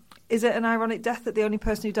 Is it an ironic death that the only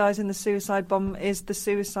person who dies in the suicide bomb is the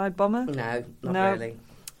suicide bomber? No, not really.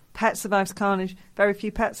 Pet survives carnage. Very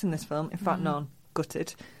few pets in this film. In fact, none.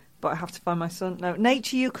 Gutted. But I have to find my son. No,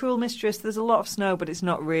 nature, you cruel mistress. There's a lot of snow, but it's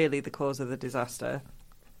not really the cause of the disaster.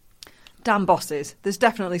 Damn bosses. There's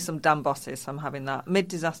definitely some damn bosses. I'm having that.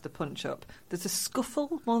 Mid-disaster punch-up. There's a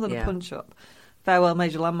scuffle more than a punch-up. Farewell,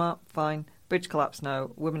 major landmark. Fine. Bridge collapse.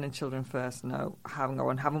 No. Women and children first. No.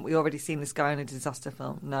 Haven't we already seen this guy in a disaster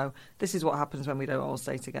film? No. This is what happens when we don't all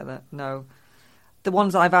stay together. No. The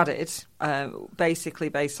ones I've added, basically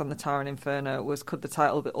based on the Towering Inferno, was could the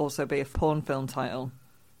title also be a porn film title?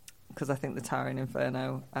 Because I think the Towering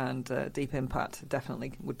Inferno and Deep Impact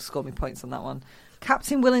definitely would score me points on that one.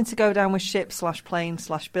 Captain willing to go down with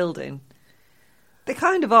ship/plane/building. They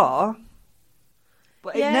kind of are,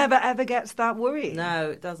 but it never ever gets that worrying.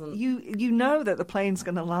 No, it doesn't. You know that the plane's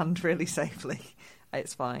going to land really safely.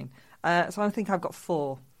 It's fine. So I think I've got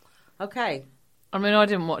 4. Okay. I mean, I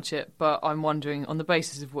didn't watch it, but I'm wondering, on the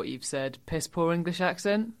basis of what you've said, piss poor English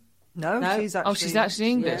accent? No, she's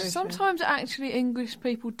actually English. Yeah, sometimes actually English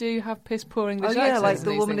people do have piss poor English accents. Oh yeah, like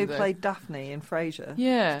the woman who played Daphne in Frasier.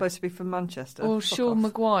 Yeah, supposed to be from Manchester. Or Sean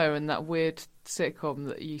Maguire in that weird sitcom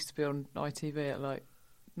that used to be on ITV at like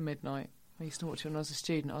midnight. I used to watch it when I was a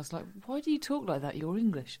student. I was like, why do you talk like that? You're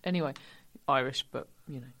English. Anyway, Irish, but,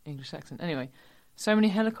 English accent. Anyway, so many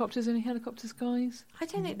helicopters. Any helicopters, guys? I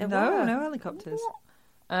don't think there No, were. no helicopters.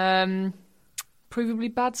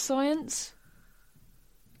 Provably bad science.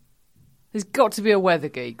 There's got to be a weather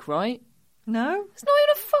geek, right? No? It's not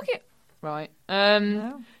even a fucking... Right.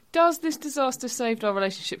 No. Does this disaster saved our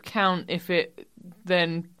relationship count if it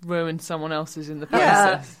then ruined someone else's in the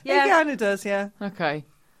process? It kind of does, yeah. Okay.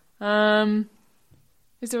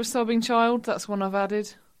 Is there a sobbing child? That's one I've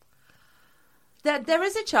added. There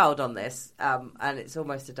is a child on this, and it's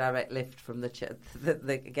almost a direct lift from the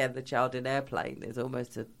child in Airplane is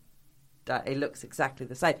almost it looks exactly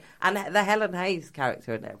the same, and the Helen Hayes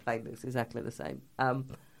character in Airplane looks exactly the same.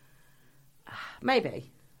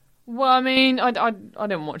 Maybe. Well, I mean, I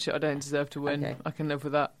don't watch it. I don't deserve to win. Okay. I can live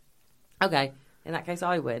with that. Okay, in that case,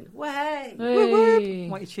 I win. Way. Hey.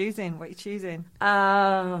 What are you choosing? What do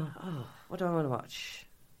I want to watch?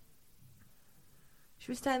 Should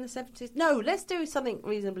we stay in the 70s? No, let's do something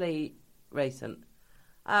reasonably recent.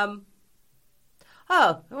 Well,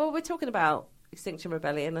 we're talking about Extinction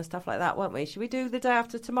Rebellion and stuff like that, weren't we? Should we do The Day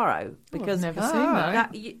After Tomorrow? Because I've never seen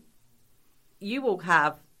that. You will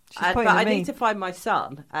have... but I need to find my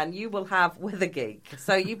son, and you will have Weather Geek.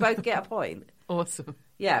 So you both get a point. Awesome.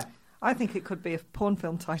 Yeah. I think it could be a porn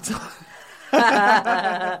film title.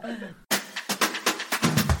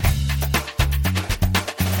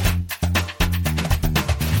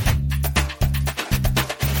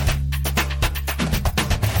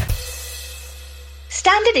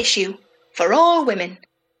 Standard issue for all women.